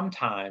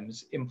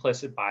sometimes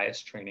implicit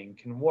bias training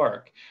can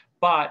work,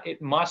 but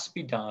it must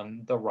be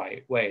done the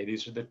right way.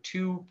 These are the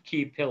two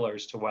key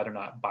pillars to whether or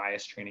not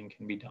bias training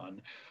can be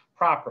done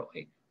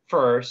properly.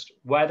 First,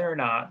 whether or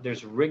not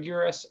there's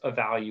rigorous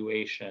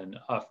evaluation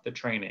of the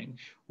training.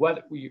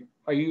 Whether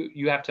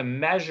you have to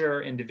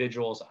measure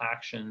individuals'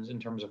 actions in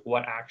terms of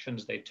what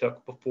actions they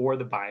took before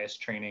the bias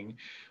training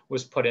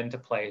was put into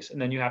place.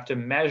 And then you have to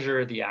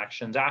measure the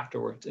actions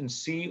afterwards and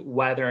see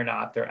whether or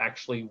not there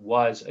actually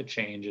was a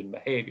change in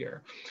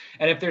behavior.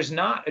 And if there's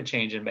not a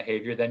change in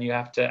behavior, then you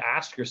have to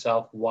ask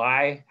yourself,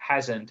 why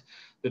hasn't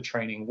the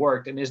training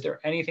worked? And is there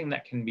anything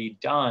that can be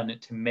done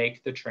to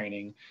make the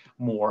training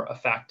more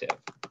effective?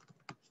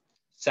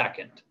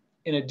 Second,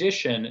 in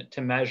addition to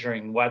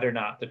measuring whether or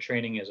not the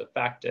training is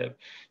effective,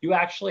 you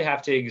actually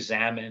have to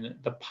examine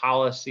the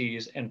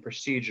policies and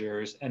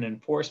procedures and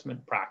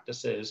enforcement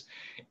practices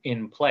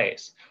in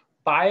place.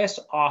 Bias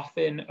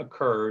often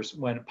occurs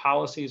when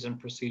policies and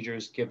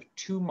procedures give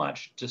too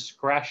much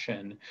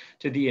discretion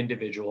to the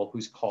individual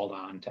who's called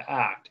on to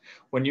act.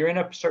 When you're in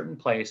a certain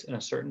place in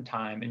a certain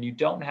time and you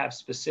don't have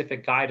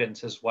specific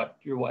guidance as to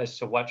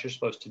what you're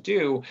supposed to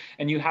do,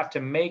 and you have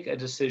to make a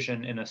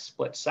decision in a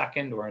split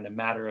second or in a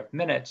matter of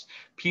minutes,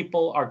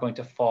 people are going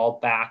to fall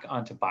back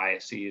onto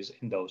biases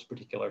in those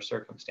particular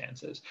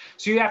circumstances.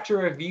 So you have to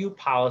review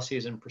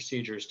policies and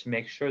procedures to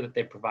make sure that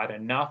they provide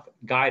enough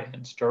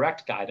guidance,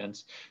 direct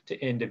guidance, to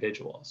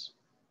individuals.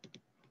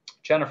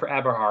 Jennifer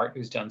Eberhardt,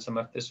 who's done some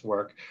of this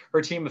work,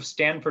 her team of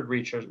Stanford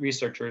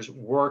researchers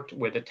worked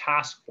with a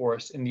task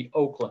force in the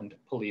Oakland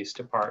Police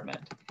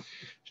Department.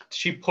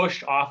 She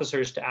pushed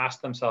officers to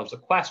ask themselves a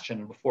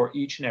question before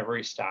each and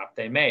every stop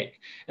they make.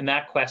 And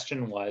that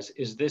question was,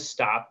 is this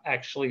stop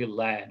actually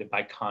led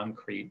by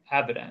concrete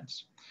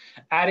evidence?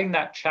 Adding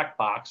that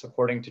checkbox,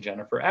 according to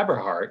Jennifer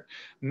Eberhardt,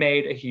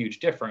 made a huge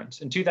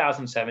difference. In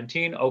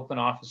 2017, Oakland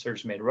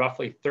officers made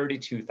roughly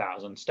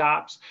 32,000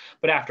 stops,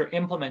 but after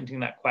implementing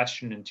that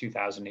question in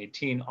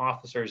 2018,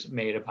 officers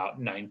made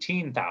about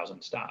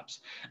 19,000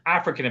 stops.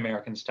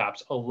 African-American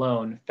stops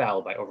alone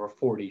fell by over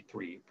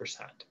 43%.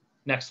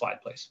 Next slide,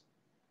 please.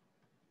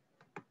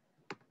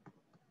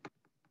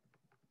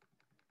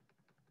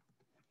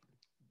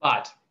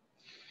 But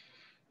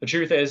the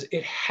truth is,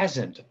 it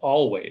hasn't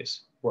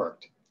always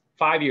worked.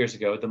 5 years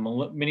ago, the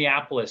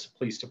Minneapolis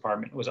Police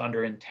Department was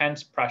under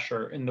intense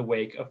pressure in the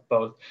wake of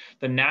both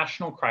the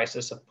national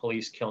crisis of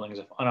police killings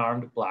of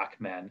unarmed Black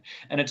men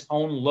and its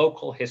own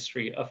local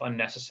history of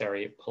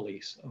unnecessary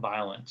police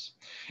violence.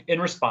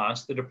 In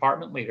response, the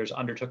department leaders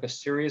undertook a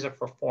series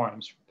of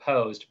reforms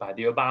proposed by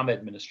the Obama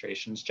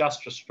administration's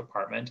Justice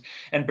Department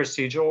and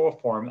procedural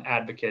reform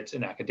advocates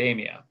in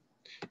academia.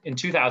 In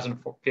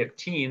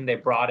 2015, they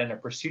brought in a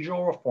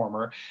procedural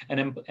reformer and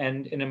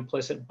an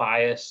implicit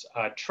bias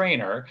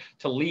trainer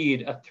to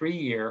lead a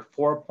 3-year,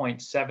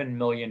 $4.7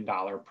 million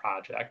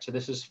project. So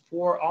this is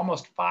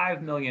almost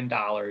 $5 million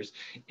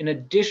in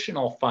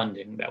additional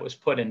funding that was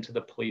put into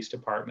the police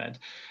department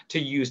to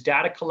use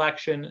data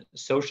collection,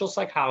 social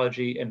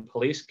psychology, and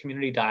police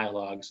community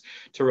dialogues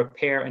to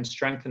repair and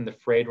strengthen the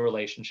frayed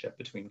relationship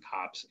between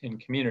cops and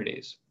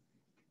communities.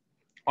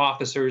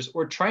 Officers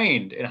were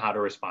trained in how to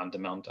respond to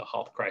mental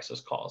health crisis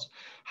calls,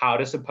 how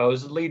to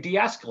supposedly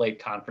de-escalate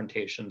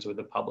confrontations with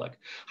the public,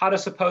 how to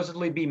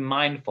supposedly be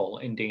mindful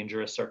in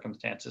dangerous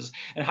circumstances,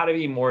 and how to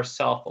be more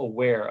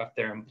self-aware of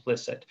their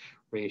implicit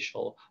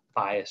racial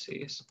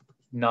biases.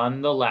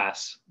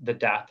 Nonetheless, the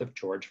death of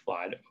George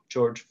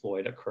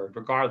Floyd occurred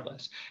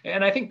regardless.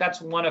 And I think that's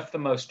one of the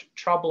most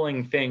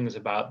troubling things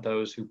about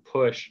those who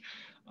push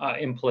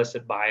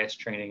implicit bias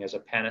training as a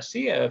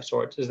panacea of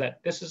sorts, is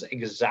that this is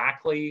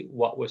exactly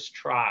what was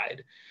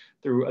tried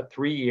through a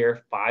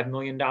 3-year, $5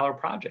 million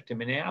project in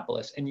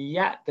Minneapolis, and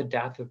yet the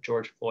death of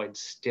George Floyd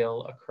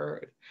still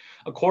occurred.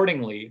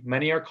 Accordingly,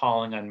 many are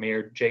calling on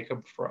Mayor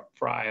Jacob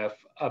Frey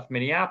of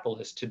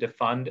Minneapolis to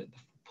defund the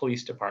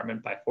police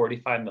department by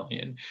 $45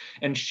 million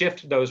and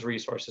shift those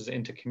resources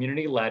into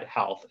community-led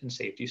health and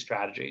safety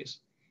strategies.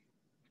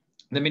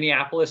 The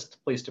Minneapolis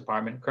Police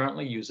Department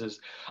currently uses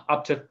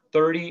up to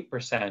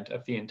 30%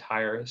 of the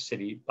entire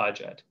city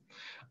budget.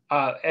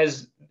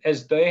 As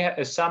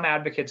some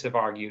advocates have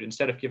argued,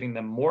 instead of giving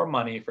them more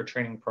money for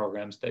training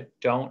programs that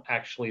don't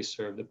actually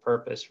serve the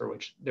purpose for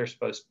which they're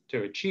supposed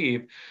to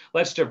achieve,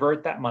 let's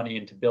divert that money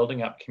into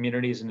building up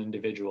communities and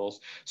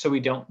individuals so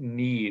we don't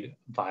need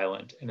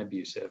violent and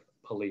abusive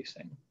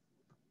policing.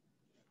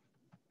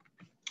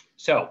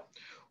 So,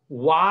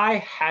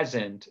 why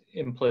hasn't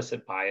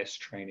implicit bias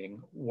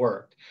training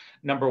worked?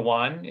 Number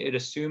one, it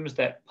assumes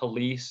that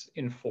police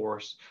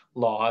enforce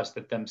laws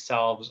that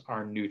themselves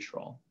are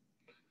neutral.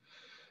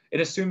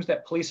 It assumes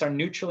that police are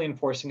neutrally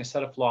enforcing a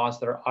set of laws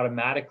that are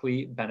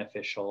automatically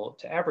beneficial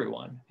to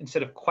everyone,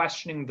 instead of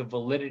questioning the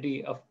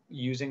validity of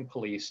using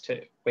police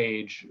to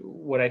wage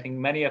what I think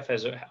many of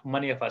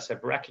us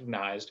have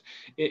recognized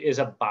is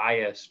a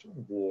biased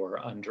war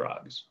on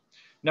drugs.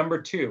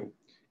 Number two,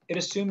 it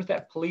assumes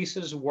that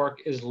police's work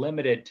is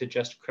limited to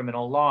just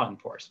criminal law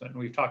enforcement.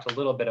 We've talked a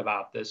little bit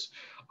about this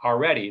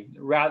already.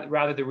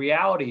 Rather, the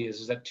reality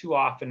is that too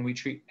often we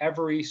treat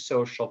every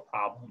social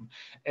problem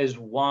as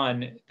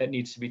one that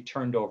needs to be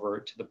turned over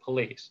to the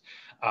police.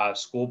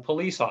 School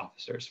police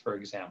officers, for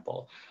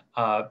example.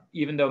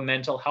 Even though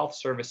mental health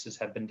services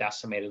have been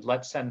decimated,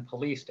 let's send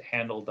police to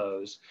handle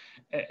those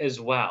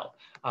as well.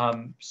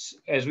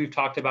 As we've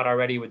talked about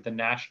already with the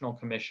National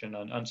Commission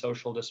on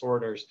Social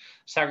Disorders,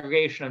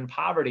 segregation and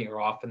poverty are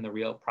often the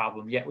real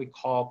problem, yet we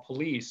call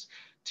police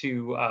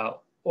to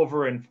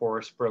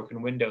over-enforce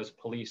broken windows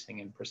policing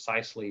in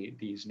precisely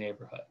these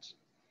neighborhoods.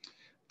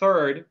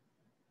 Third,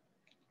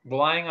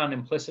 relying on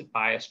implicit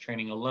bias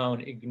training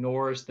alone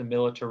ignores the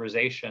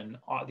militarization,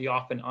 the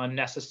often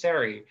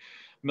unnecessary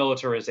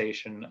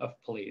militarization of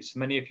police.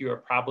 Many of you are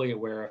probably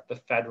aware of the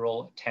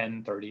federal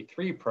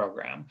 1033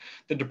 program.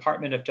 The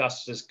Department of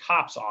Justice's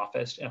COPS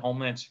office and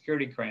Homeland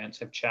Security grants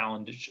have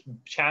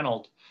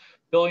channeled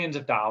billions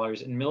of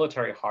dollars in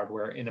military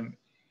hardware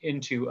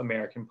into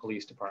American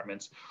police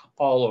departments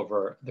all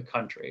over the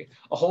country.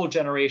 A whole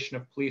generation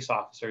of police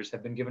officers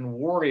have been given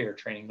warrior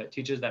training that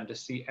teaches them to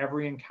see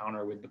every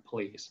encounter with the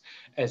police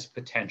as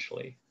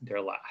potentially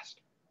their last.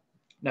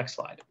 Next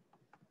slide.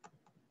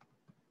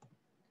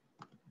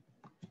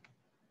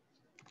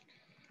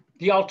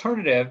 The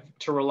alternative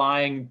to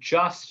relying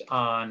just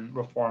on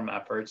reform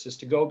efforts is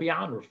to go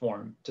beyond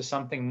reform to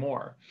something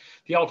more.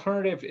 The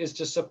alternative is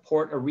to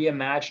support a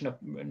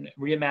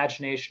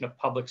reimagination of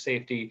public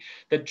safety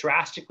that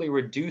drastically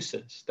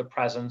reduces the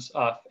presence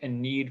of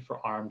and need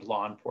for armed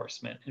law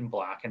enforcement in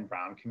Black and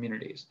Brown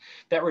communities,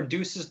 that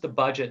reduces the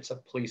budgets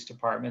of police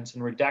departments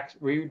and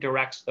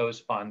redirects those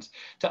funds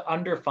to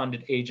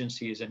underfunded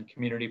agencies and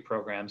community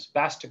programs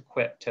best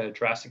equipped to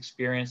address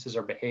experiences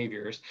or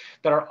behaviors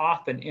that are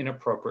often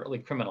inappropriately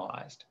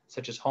criminalized,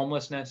 such as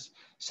homelessness,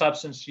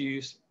 substance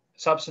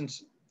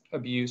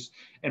abuse,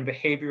 and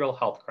behavioral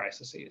health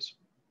crises.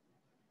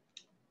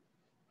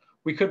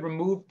 We could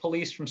remove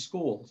police from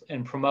schools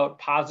and promote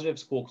positive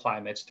school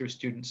climates through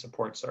student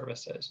support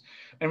services.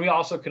 And we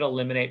also could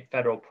eliminate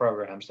federal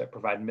programs that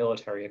provide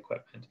military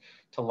equipment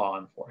to law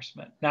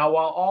enforcement. Now,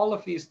 while all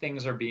of these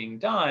things are being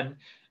done,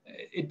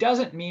 it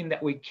doesn't mean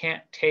that we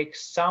can't take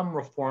some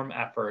reform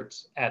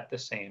efforts at the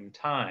same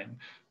time.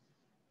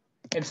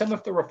 And some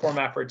of the reform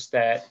efforts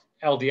that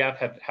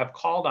LDF have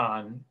called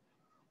on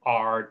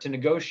are to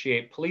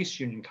negotiate police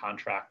union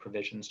contract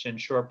provisions to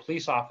ensure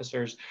police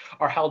officers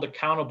are held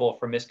accountable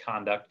for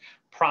misconduct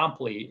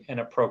promptly and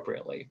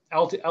appropriately.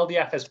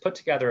 LDF has put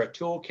together a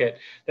toolkit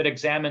that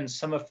examines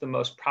some of the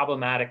most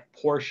problematic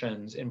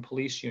portions in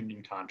police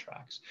union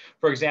contracts.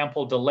 For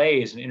example,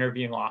 delays in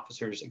interviewing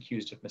officers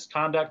accused of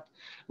misconduct,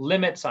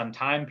 limits on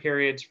time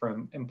periods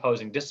for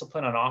imposing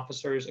discipline on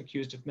officers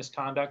accused of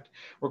misconduct,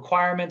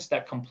 requirements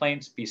that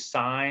complaints be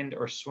signed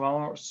or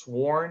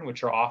sworn,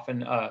 which are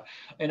often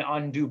an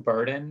undue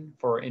burden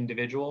for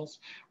individuals,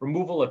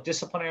 removal of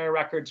disciplinary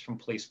records from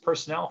police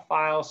personnel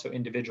files so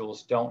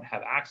individuals don't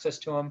have access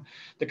to them,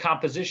 the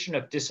composition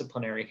of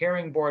disciplinary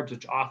hearing boards,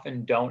 which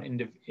often don't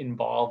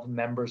involve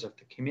members of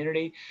the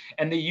community,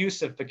 and the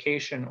use of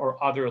vacation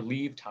or other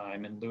leave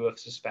time in lieu of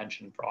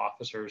suspension for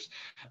officers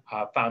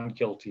found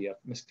guilty of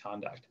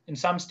misconduct. In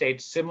some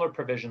states, similar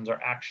provisions are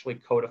actually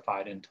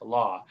codified into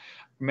law.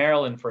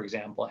 Maryland, for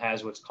example,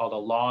 has what's called a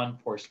law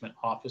enforcement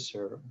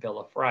officer Bill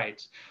of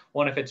Rights.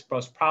 One of its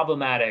most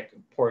problematic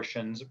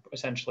portions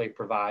essentially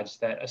provides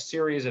that a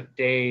series of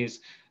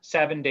days,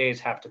 7 days,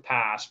 have to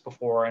pass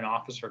before an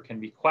officer can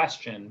be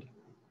questioned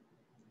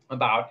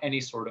about any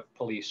sort of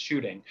police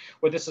shooting.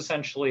 What this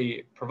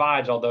essentially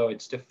provides, although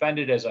it's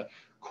defended as a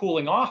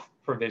cooling off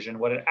provision,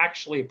 what it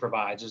actually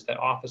provides is that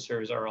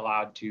officers are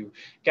allowed to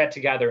get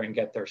together and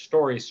get their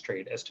stories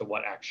straight as to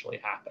what actually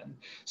happened.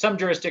 Some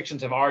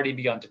jurisdictions have already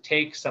begun to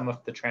take some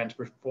of the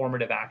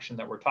transformative action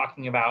that we're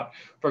talking about.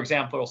 For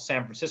example,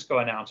 San Francisco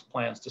announced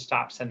plans to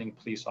stop sending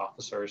police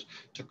officers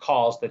to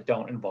calls that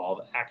don't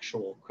involve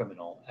actual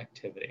criminal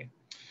activity.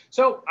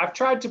 So I've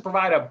tried to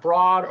provide a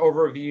broad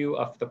overview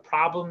of the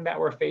problem that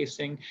we're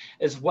facing,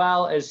 as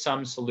well as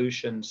some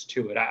solutions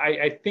to it.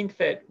 I think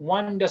that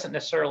one doesn't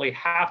necessarily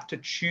have to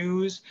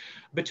choose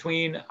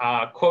between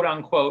quote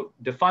unquote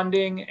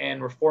defunding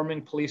and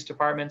reforming police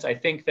departments. I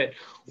think that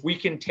we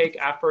can take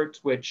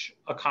efforts which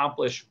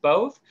accomplish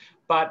both,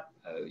 but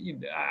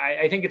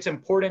I think it's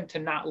important to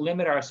not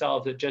limit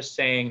ourselves to just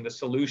saying the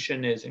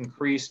solution is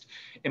increased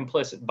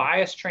implicit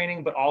bias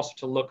training, but also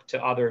to look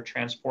to other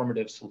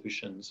transformative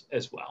solutions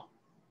as well.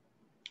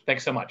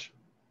 Thanks so much.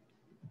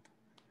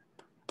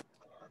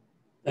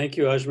 Thank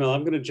you, Ajmel.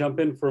 I'm going to jump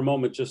in for a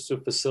moment just to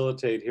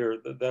facilitate here.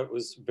 That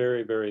was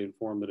very, very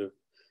informative.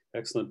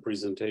 Excellent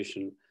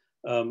presentation.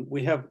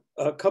 We have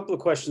a couple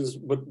of questions,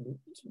 but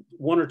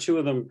one or two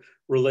of them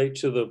relate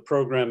to the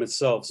program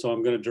itself. So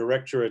I'm going to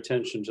direct your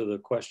attention to the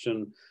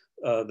question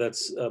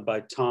that's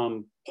by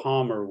Tom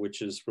Palmer,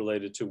 which is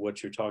related to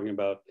what you're talking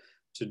about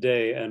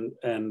today,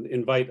 and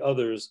invite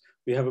others.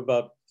 We have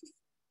about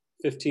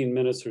 15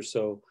 minutes or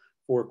so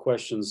for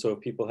questions. So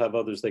if people have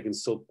others, they can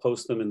still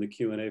post them in the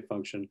Q&A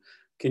function.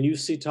 Can you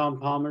see Tom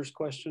Palmer's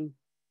question?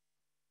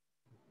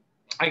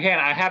 I can.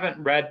 I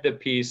haven't read the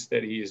piece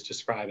that he's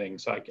describing,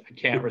 so I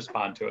can't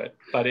respond to it.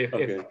 But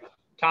if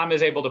Tom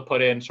is able to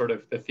put in sort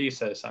of the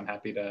thesis, I'm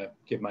happy to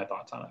give my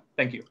thoughts on it.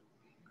 Thank you.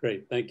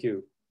 Great, thank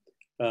you.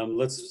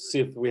 Let's see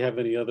if we have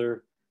any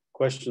other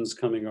questions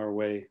coming our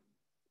way.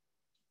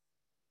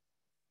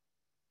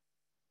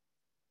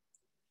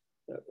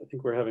 I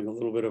think we're having a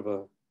little bit of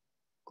a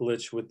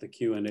glitch with the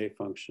Q&A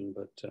function,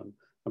 but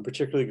I'm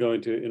particularly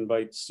going to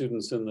invite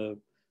students in the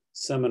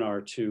seminar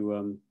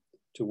to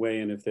weigh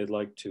in if they'd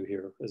like to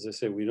here. As I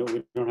say, we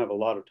don't have a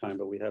lot of time,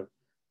 but we have a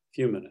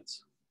few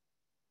minutes.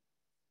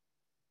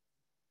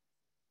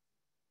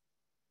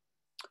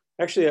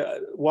 Actually,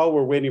 while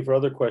we're waiting for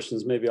other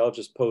questions, maybe I'll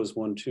just pose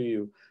one to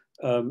you.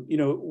 You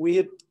know, we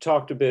had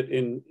talked a bit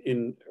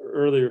in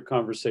earlier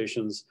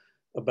conversations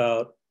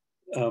about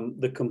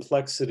the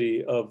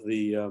complexity of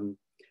the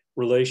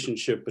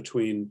relationship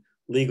between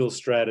legal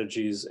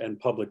strategies and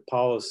public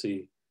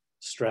policy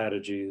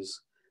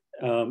strategies.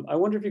 I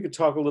wonder if you could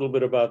talk a little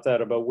bit about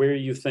that, about where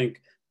you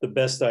think the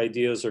best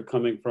ideas are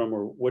coming from,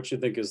 or what you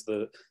think is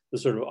the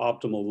sort of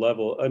optimal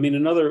level. I mean,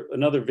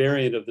 another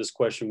variant of this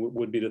question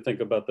would be to think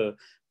about the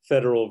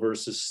federal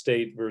versus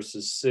state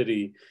versus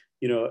city.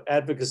 You know,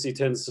 advocacy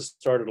tends to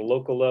start at a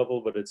local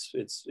level, but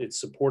it's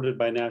supported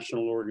by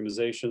national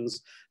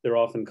organizations. There are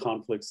often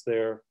conflicts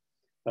there.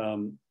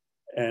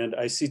 And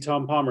I see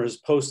Tom Palmer has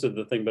posted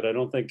the thing, but I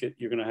don't think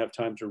you're going to have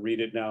time to read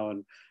it now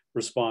and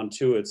respond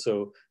to it.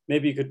 So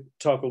maybe you could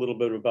talk a little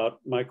bit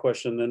about my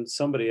question. Then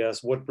somebody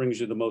asked, what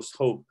brings you the most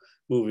hope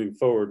moving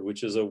forward,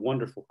 which is a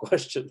wonderful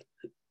question.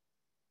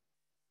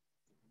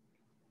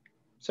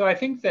 So I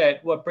think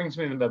that what brings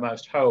me the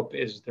most hope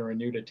is the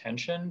renewed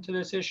attention to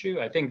this issue.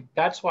 I think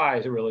that's why I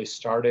really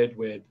started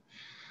with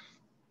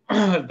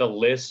the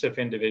list of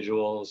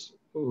individuals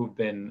who've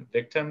been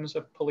victims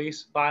of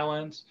police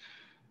violence.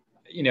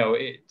 You know,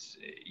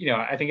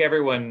 I think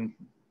everyone,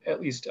 at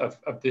least of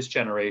this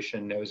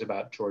generation, knows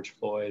about George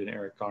Floyd and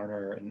Eric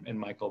Garner and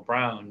Michael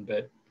Brown.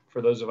 But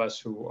for those of us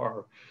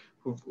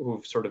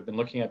who've sort of been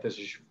looking at this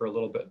issue for a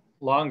little bit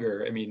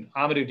longer, I mean,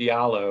 Amadou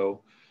Diallo,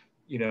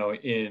 you know,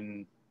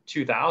 in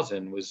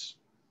 2000 was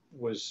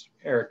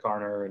Eric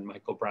Garner and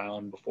Michael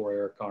Brown before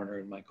Eric Garner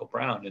and Michael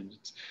Brown. And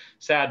it's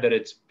sad that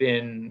it's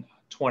been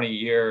 20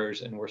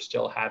 years and we're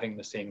still having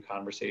the same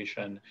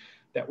conversation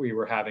that we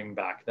were having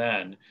back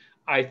then.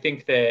 I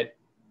think that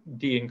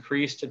the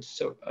increased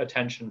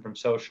attention from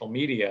social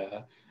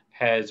media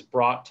has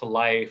brought to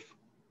life,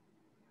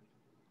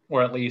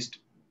 or at least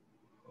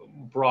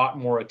brought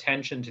more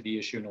attention to the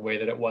issue in a way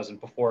that it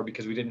wasn't before,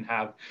 because we didn't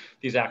have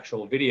these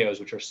actual videos,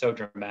 which are so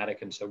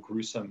dramatic and so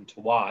gruesome to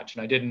watch.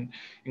 And I didn't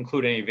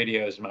include any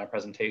videos in my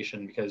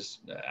presentation because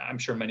I'm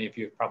sure many of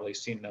you have probably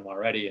seen them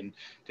already and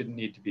didn't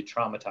need to be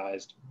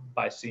traumatized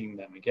by seeing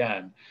them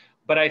again.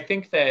 But I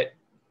think that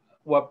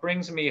what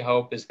brings me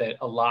hope is that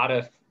a lot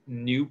of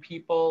new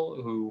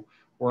people who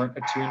weren't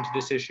attuned to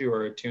this issue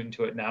are attuned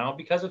to it now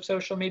because of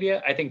social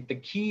media. I think the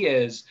key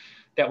is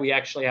that we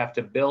actually have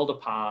to build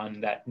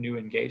upon that new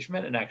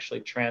engagement and actually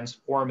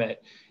transform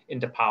it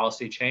into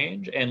policy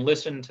change, and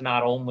listen to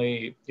not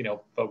only, you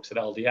know, folks at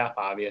LDF,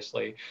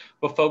 obviously,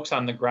 but folks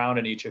on the ground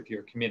in each of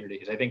your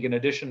communities. I think in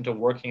addition to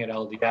working at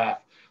LDF,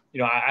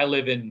 you know, I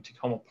live in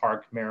Tacoma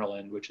Park,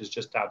 Maryland, which is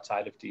just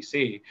outside of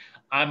DC.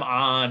 I'm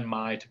on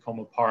my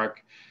Tacoma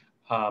Park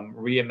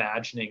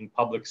reimagining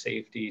public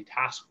safety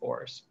task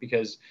force,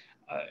 because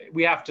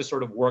we have to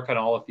sort of work on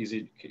all of these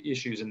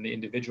issues in the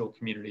individual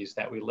communities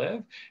that we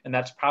live. And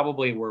that's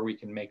probably where we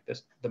can make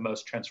this the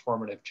most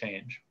transformative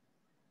change.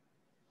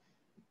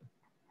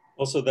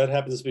 Also, that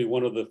happens to be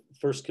one of the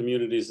first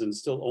communities, and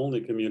still only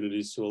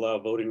communities, to allow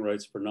voting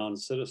rights for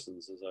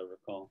non-citizens, as I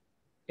recall.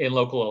 In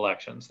local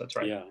elections, that's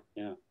right. Yeah,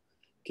 yeah.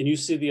 Can you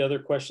see the other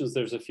questions?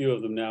 There's a few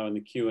of them now in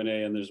the Q&A,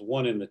 and there's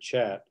one in the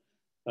chat.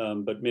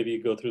 But maybe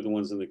you go through the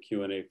ones in the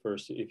Q&A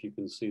first, if you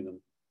can see them.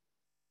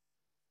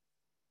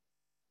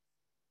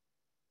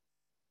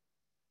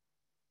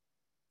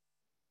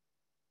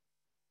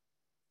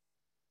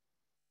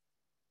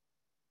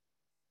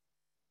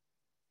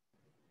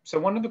 So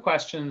one of the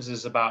questions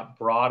is about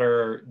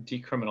broader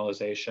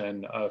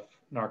decriminalization of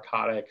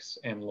narcotics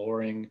and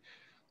lowering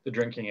the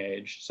drinking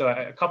age. So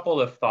a couple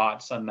of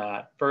thoughts on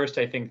that. First,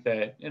 I think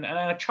that, and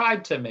I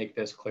tried to make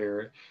this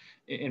clear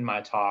in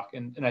my talk,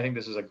 and I think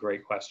this is a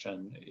great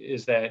question,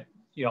 is that,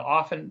 you know,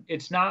 often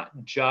it's not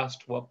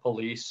just what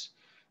police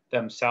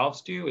themselves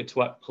do, it's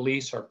what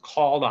police are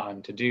called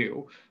on to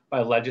do by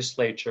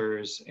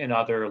legislatures and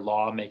other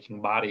lawmaking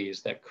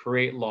bodies that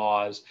create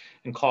laws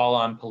and call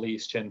on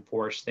police to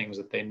enforce things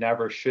that they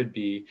never should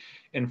be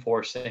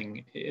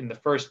enforcing in the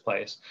first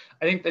place.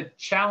 I think the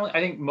challenge, I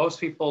think most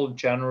people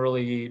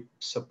generally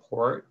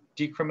support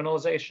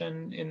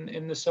decriminalization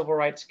in the civil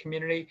rights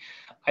community.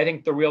 I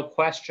think the real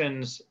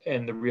questions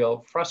and the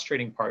real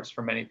frustrating parts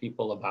for many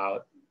people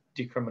about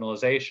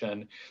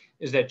decriminalization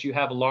is that you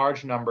have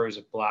large numbers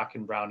of Black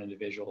and brown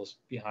individuals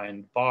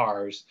behind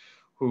bars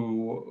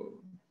who,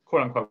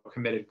 quote unquote,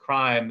 committed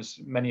crimes,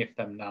 many of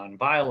them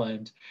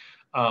nonviolent,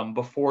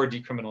 before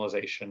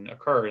decriminalization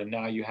occurred. And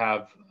now you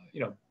have,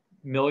 you know,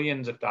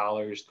 millions of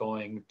dollars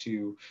going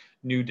to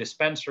new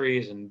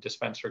dispensaries and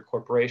dispensary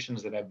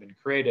corporations that have been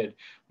created,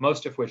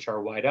 most of which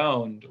are white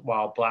owned,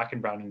 while Black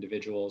and brown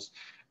individuals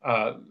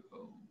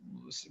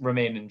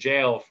remain in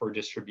jail for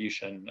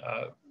distribution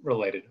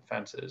related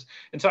offenses.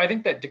 And so I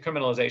think that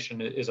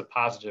decriminalization is a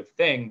positive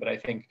thing, but I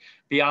think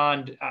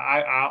beyond,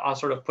 I'll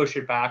sort of push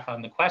it back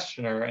on the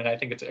questioner. And I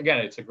think it's, again,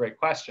 it's a great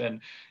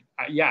question.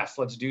 Yes,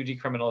 let's do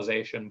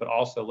decriminalization, but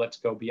also let's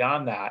go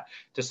beyond that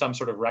to some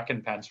sort of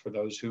recompense for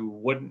those who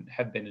wouldn't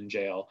have been in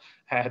jail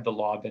had the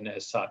law been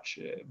as such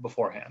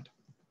beforehand.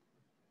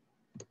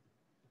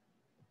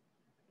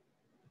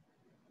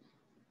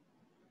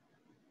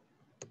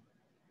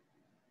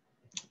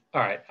 All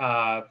right,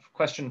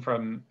 question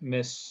from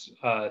Ms.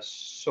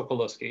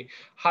 Sokolowski.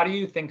 How do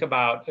you think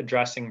about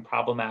addressing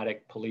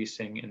problematic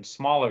policing in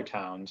smaller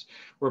towns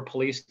where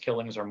police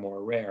killings are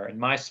more rare? In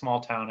my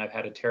small town, I've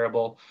had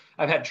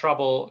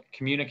trouble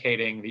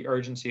communicating the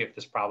urgency of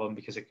this problem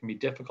because it can be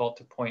difficult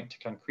to point to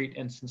concrete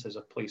instances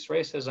of police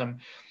racism,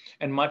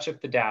 and much of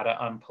the data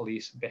on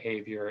police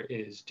behavior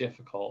is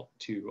difficult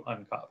to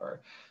uncover.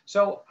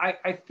 So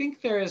I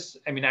think there is,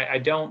 I mean, I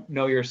don't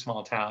know your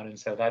small town, and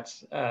so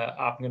that's,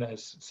 I'm gonna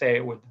say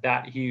it with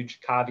that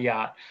huge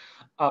caveat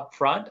up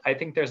front. I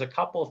think there's a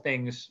couple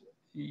things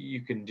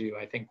you can do.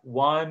 I think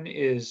one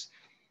is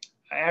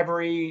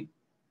every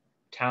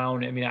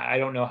town, I mean, I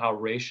don't know how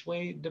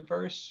racially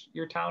diverse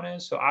your town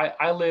is. So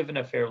I live in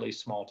a fairly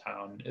small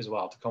town as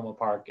well. Tacoma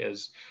Park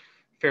is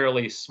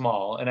fairly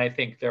small. And I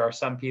think there are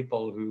some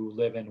people who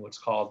live in what's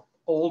called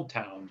Old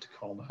Town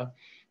Tacoma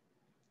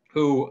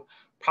who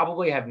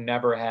probably have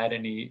never had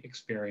any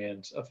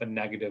experience of a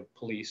negative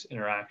police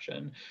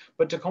interaction.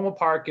 But Tacoma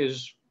Park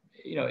is,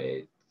 you know,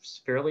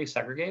 it's fairly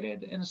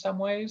segregated in some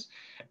ways,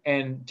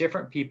 and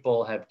different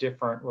people have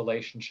different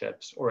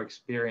relationships or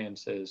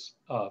experiences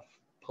of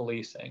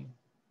policing.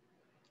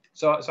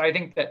 So I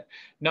think that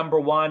number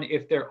one,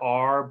 if there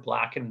are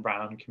Black and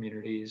brown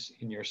communities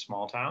in your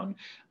small town,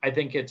 I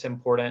think it's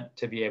important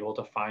to be able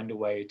to find a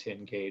way to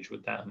engage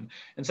with them.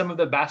 And some of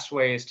the best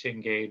ways to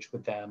engage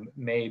with them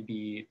may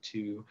be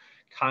to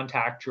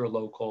contact your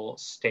local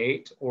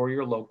state or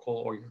your local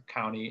or your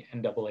county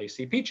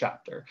NAACP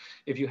chapter,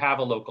 if you have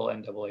a local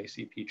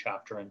NAACP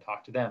chapter, and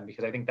talk to them,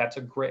 because I think that's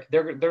a great,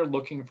 they're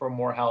looking for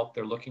more help,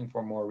 they're looking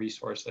for more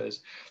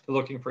resources, they're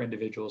looking for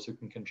individuals who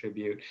can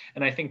contribute.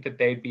 And I think that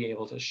they'd be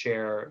able to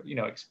share, you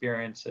know,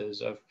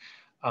 experiences of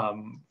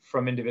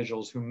from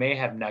individuals who may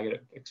have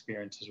negative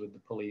experiences with the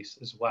police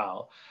as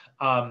well.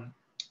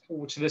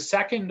 To the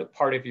second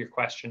part of your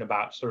question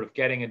about sort of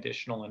getting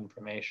additional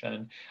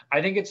information,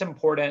 I think it's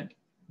important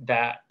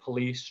that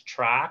police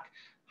track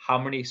how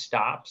many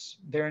stops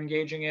they're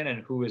engaging in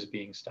and who is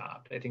being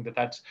stopped. I think that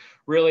that's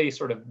really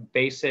sort of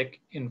basic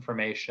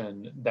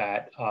information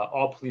that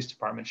all police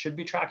departments should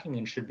be tracking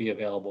and should be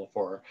available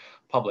for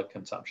public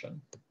consumption.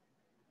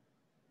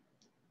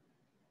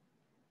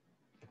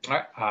 All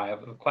right, I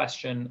have a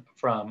question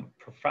from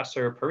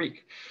Professor Parikh.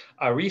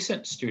 A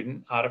recent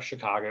student out of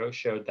Chicago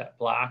showed that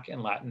Black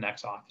and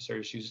Latinx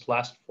officers use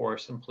less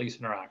force in police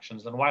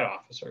interactions than white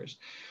officers.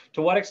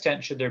 To what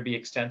extent should there be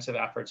extensive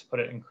efforts put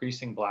at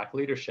increasing Black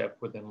leadership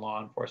within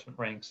law enforcement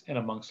ranks and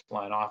amongst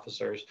line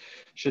officers?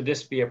 Should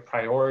this be a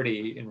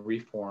priority in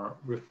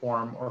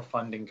reform or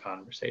funding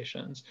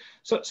conversations?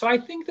 So I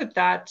think that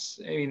that's,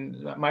 I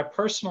mean, my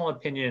personal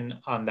opinion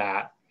on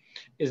that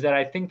is that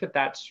I think that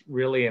that's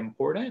really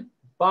important.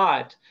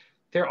 But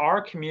there are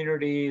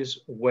communities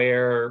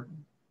where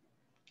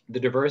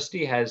the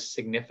diversity has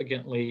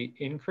significantly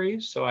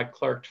increased. So I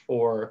clerked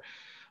for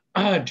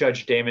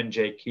Judge Damon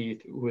J.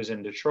 Keith, who was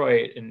in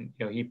Detroit, and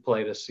he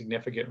played a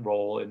significant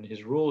role in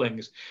his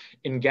rulings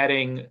in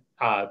getting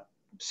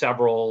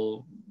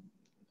several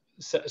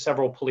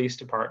police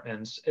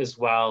departments as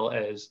well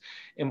as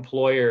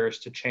employers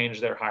to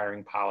change their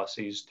hiring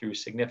policies through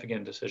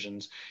significant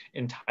decisions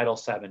in Title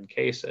VII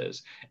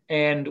cases.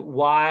 And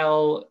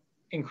while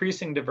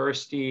increasing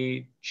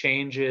diversity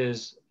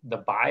changes the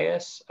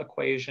bias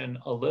equation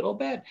a little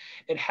bit,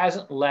 it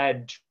hasn't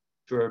led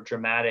a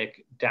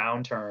dramatic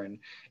downturn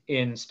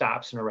in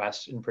stops and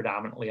arrests in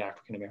predominantly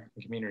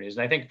African-American communities.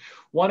 And I think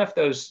one of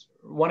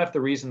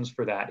the reasons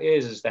for that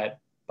is that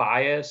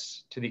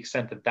bias, to the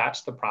extent that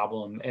that's the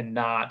problem, and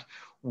not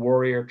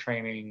warrior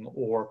training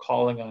or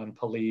calling on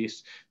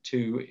police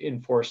to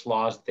enforce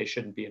laws that they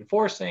shouldn't be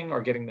enforcing,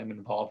 or getting them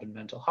involved in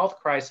mental health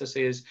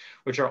crises,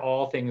 which are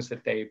all things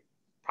that they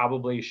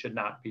probably should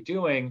not be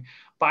doing.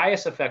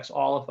 Bias affects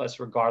all of us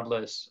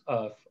regardless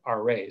of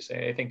our race.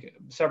 I think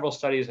several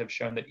studies have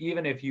shown that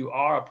even if you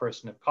are a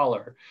person of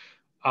color,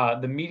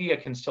 the media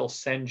can still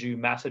send you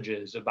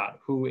messages about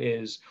who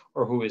is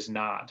or who is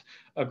not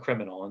a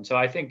criminal. And so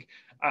I think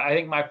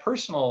my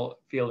personal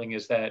feeling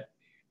is that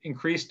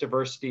increased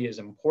diversity is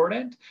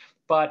important,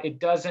 but it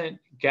doesn't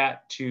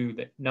get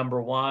to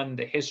number one,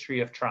 the history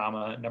of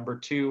trauma, number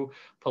two,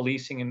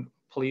 police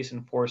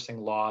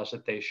enforcing laws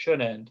that they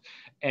shouldn't,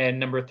 and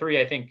number three,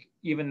 I think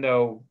even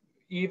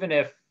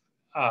if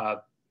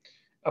a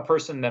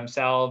person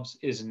themselves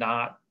is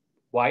not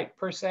white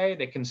per se,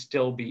 they can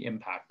still be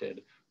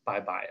impacted by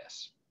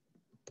bias.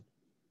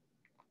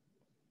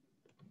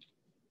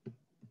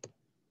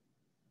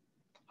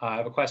 I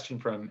have a question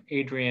from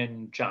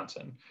Adrian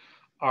Johnson.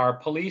 Are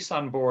police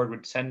on board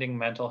with sending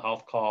mental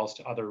health calls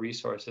to other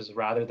resources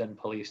rather than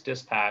police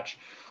dispatch?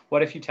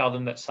 What if you tell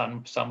them that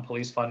some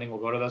police funding will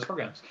go to those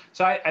programs?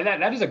 So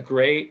that is a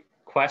great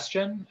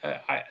question.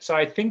 So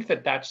I think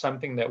that that's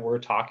something that we're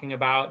talking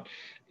about,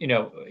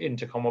 in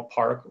Tacoma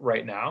Park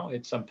right now.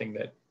 It's something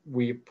that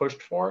we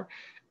pushed for.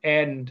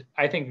 And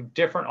I think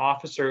different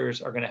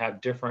officers are going to have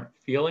different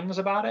feelings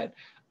about it.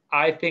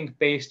 I think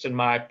based on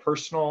my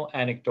personal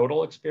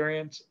anecdotal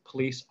experience,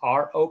 police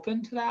are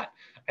open to that.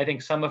 I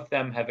think some of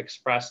them have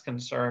expressed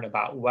concern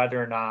about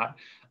whether or not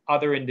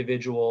other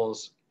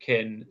individuals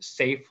can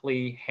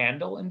safely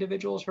handle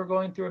individuals who are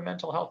going through a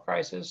mental health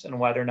crisis, and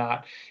whether or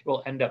not it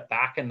will end up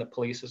back in the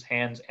police's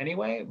hands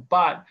anyway.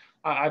 But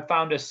I've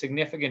found a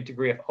significant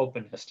degree of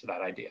openness to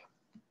that idea.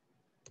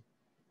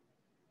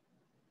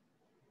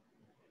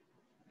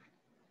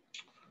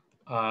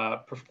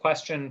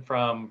 Question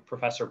from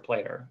Professor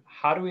Plater.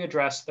 How do we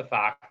address the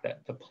fact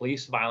that the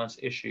police violence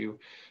issue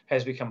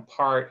has become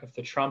part of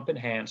the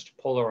Trump-enhanced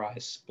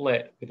polarized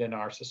split within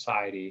our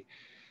society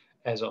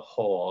as a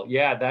whole?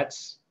 Yeah,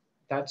 that's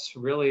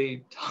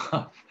really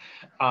tough.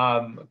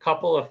 A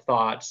couple of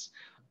thoughts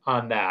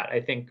on that.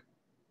 I think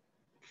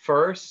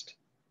first,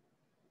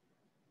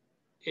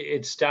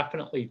 it's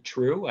definitely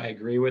true. I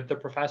agree with the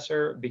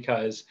professor,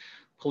 because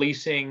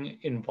policing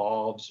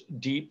involves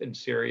deep and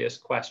serious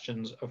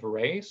questions of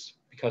race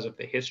because of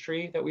the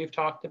history that we've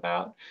talked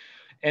about.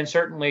 And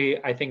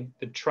certainly, I think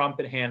the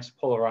Trump-enhanced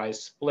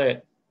polarized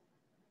split,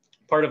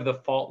 part of the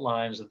fault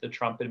lines of the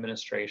Trump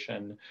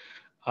administration,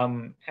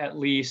 at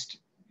least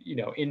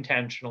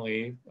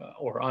intentionally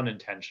or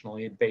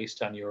unintentionally,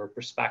 based on your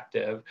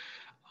perspective,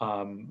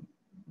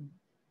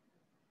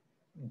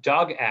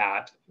 dug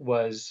at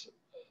was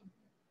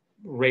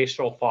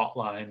racial fault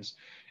lines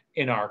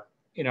in our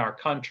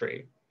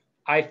country.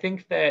 I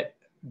think that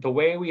the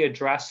way we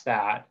address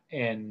that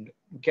and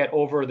get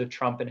over the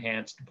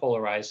Trump-enhanced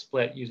polarized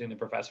split, using the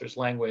professor's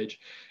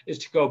language, is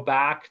to go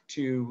back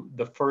to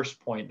the first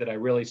point that I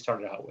really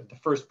started out with, the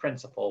first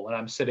principle when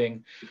I'm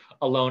sitting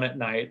alone at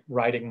night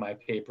writing my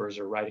papers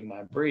or writing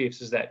my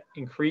briefs, is that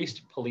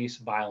increased police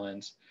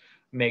violence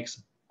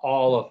makes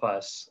all of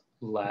us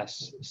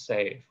less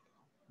safe.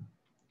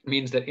 It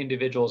means that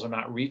individuals are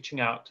not reaching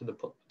out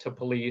to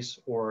police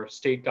or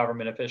state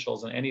government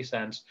officials in any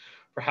sense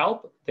for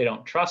help. They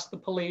don't trust the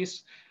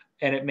police,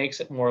 and it makes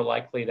it more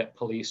likely that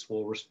police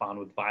will respond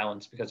with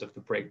violence because of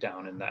the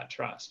breakdown in that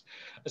trust.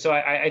 So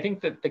I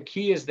think that the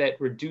key is that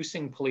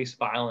reducing police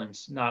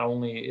violence not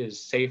only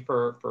is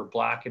safer for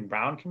Black and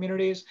Brown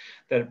communities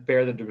that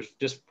bear the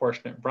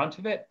disproportionate brunt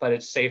of it, but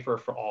it's safer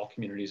for all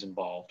communities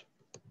involved.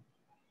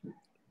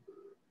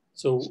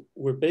 So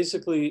we're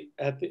basically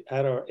at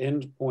our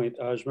end point,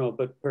 Ajmel,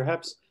 but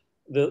perhaps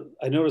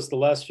I noticed the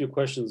last few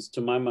questions,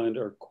 to my mind,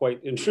 are quite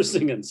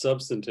interesting and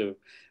substantive.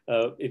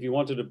 If you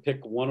wanted to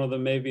pick one of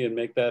them maybe and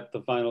make that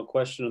the final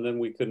question, and then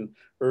we can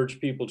urge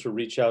people to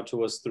reach out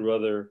to us through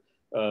other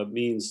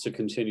means to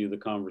continue the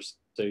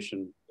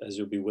conversation, as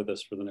you'll be with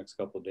us for the next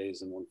couple of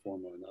days in one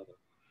form or another.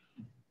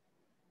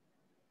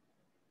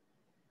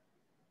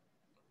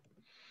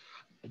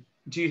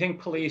 Do you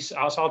think police,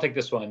 I'll take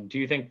this one. Do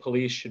you think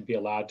police should be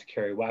allowed to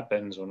carry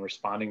weapons when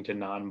responding to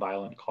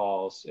nonviolent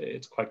calls?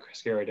 It's quite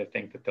scary to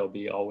think that there'll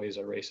be always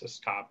a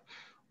racist cop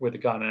with a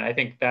gun. And I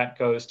think that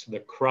goes to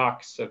the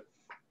crux of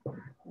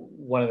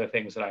one of the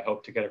things that I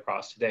hope to get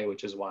across today,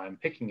 which is why I'm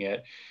picking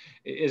it,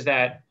 is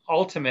that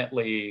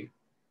ultimately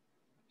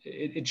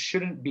it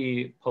shouldn't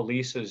be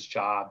police's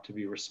job to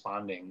be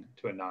responding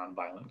to a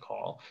nonviolent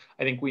call.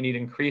 I think we need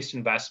increased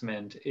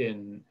investment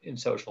in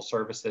social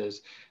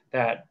services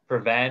that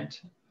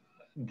prevent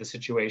the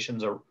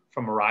situations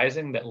from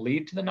arising that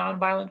lead to the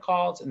nonviolent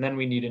calls. And then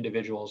we need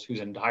individuals whose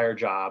entire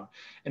job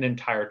and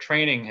entire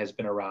training has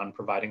been around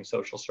providing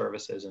social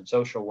services and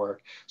social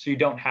work. So you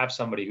don't have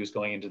somebody who's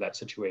going into that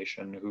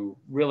situation who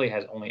really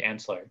has only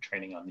ancillary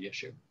training on the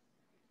issue.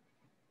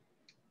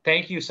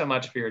 thank you so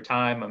much for your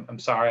time. I'm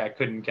sorry I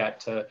couldn't get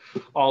to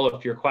all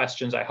of your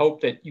questions. I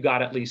hope that you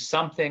got at least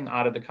something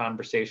out of the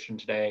conversation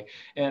today,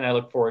 and I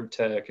look forward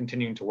to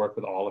continuing to work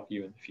with all of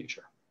you in the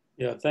future.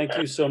 Yeah, thank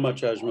you so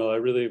much, Ajmel. I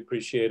really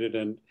appreciate it.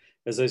 And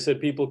as I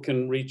said, people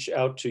can reach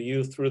out to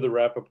you through the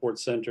Rappaport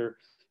Center,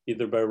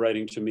 either by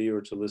writing to me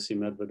or to Lissy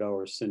Medvedow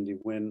or Cindy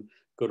Nguyen.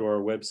 Go to our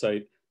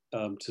website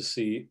to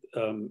see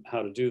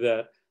how to do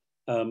that.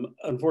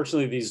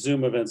 Unfortunately, these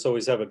Zoom events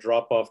always have a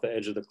drop off the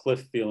edge of the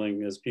cliff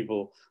feeling as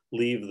people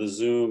leave the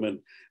Zoom.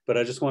 But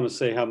I just want to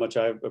say how much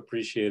I've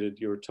appreciated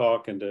your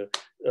talk and to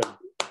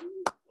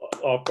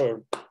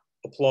offer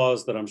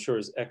applause that I'm sure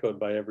is echoed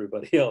by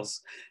everybody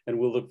else. And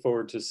we'll look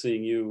forward to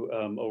seeing you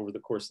over the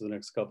course of the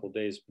next couple of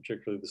days,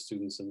 particularly the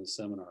students in the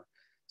seminar.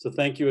 So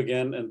thank you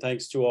again, and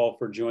thanks to all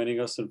for joining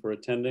us and for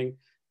attending,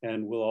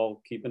 and we'll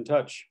all keep in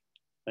touch.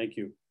 Thank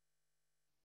you.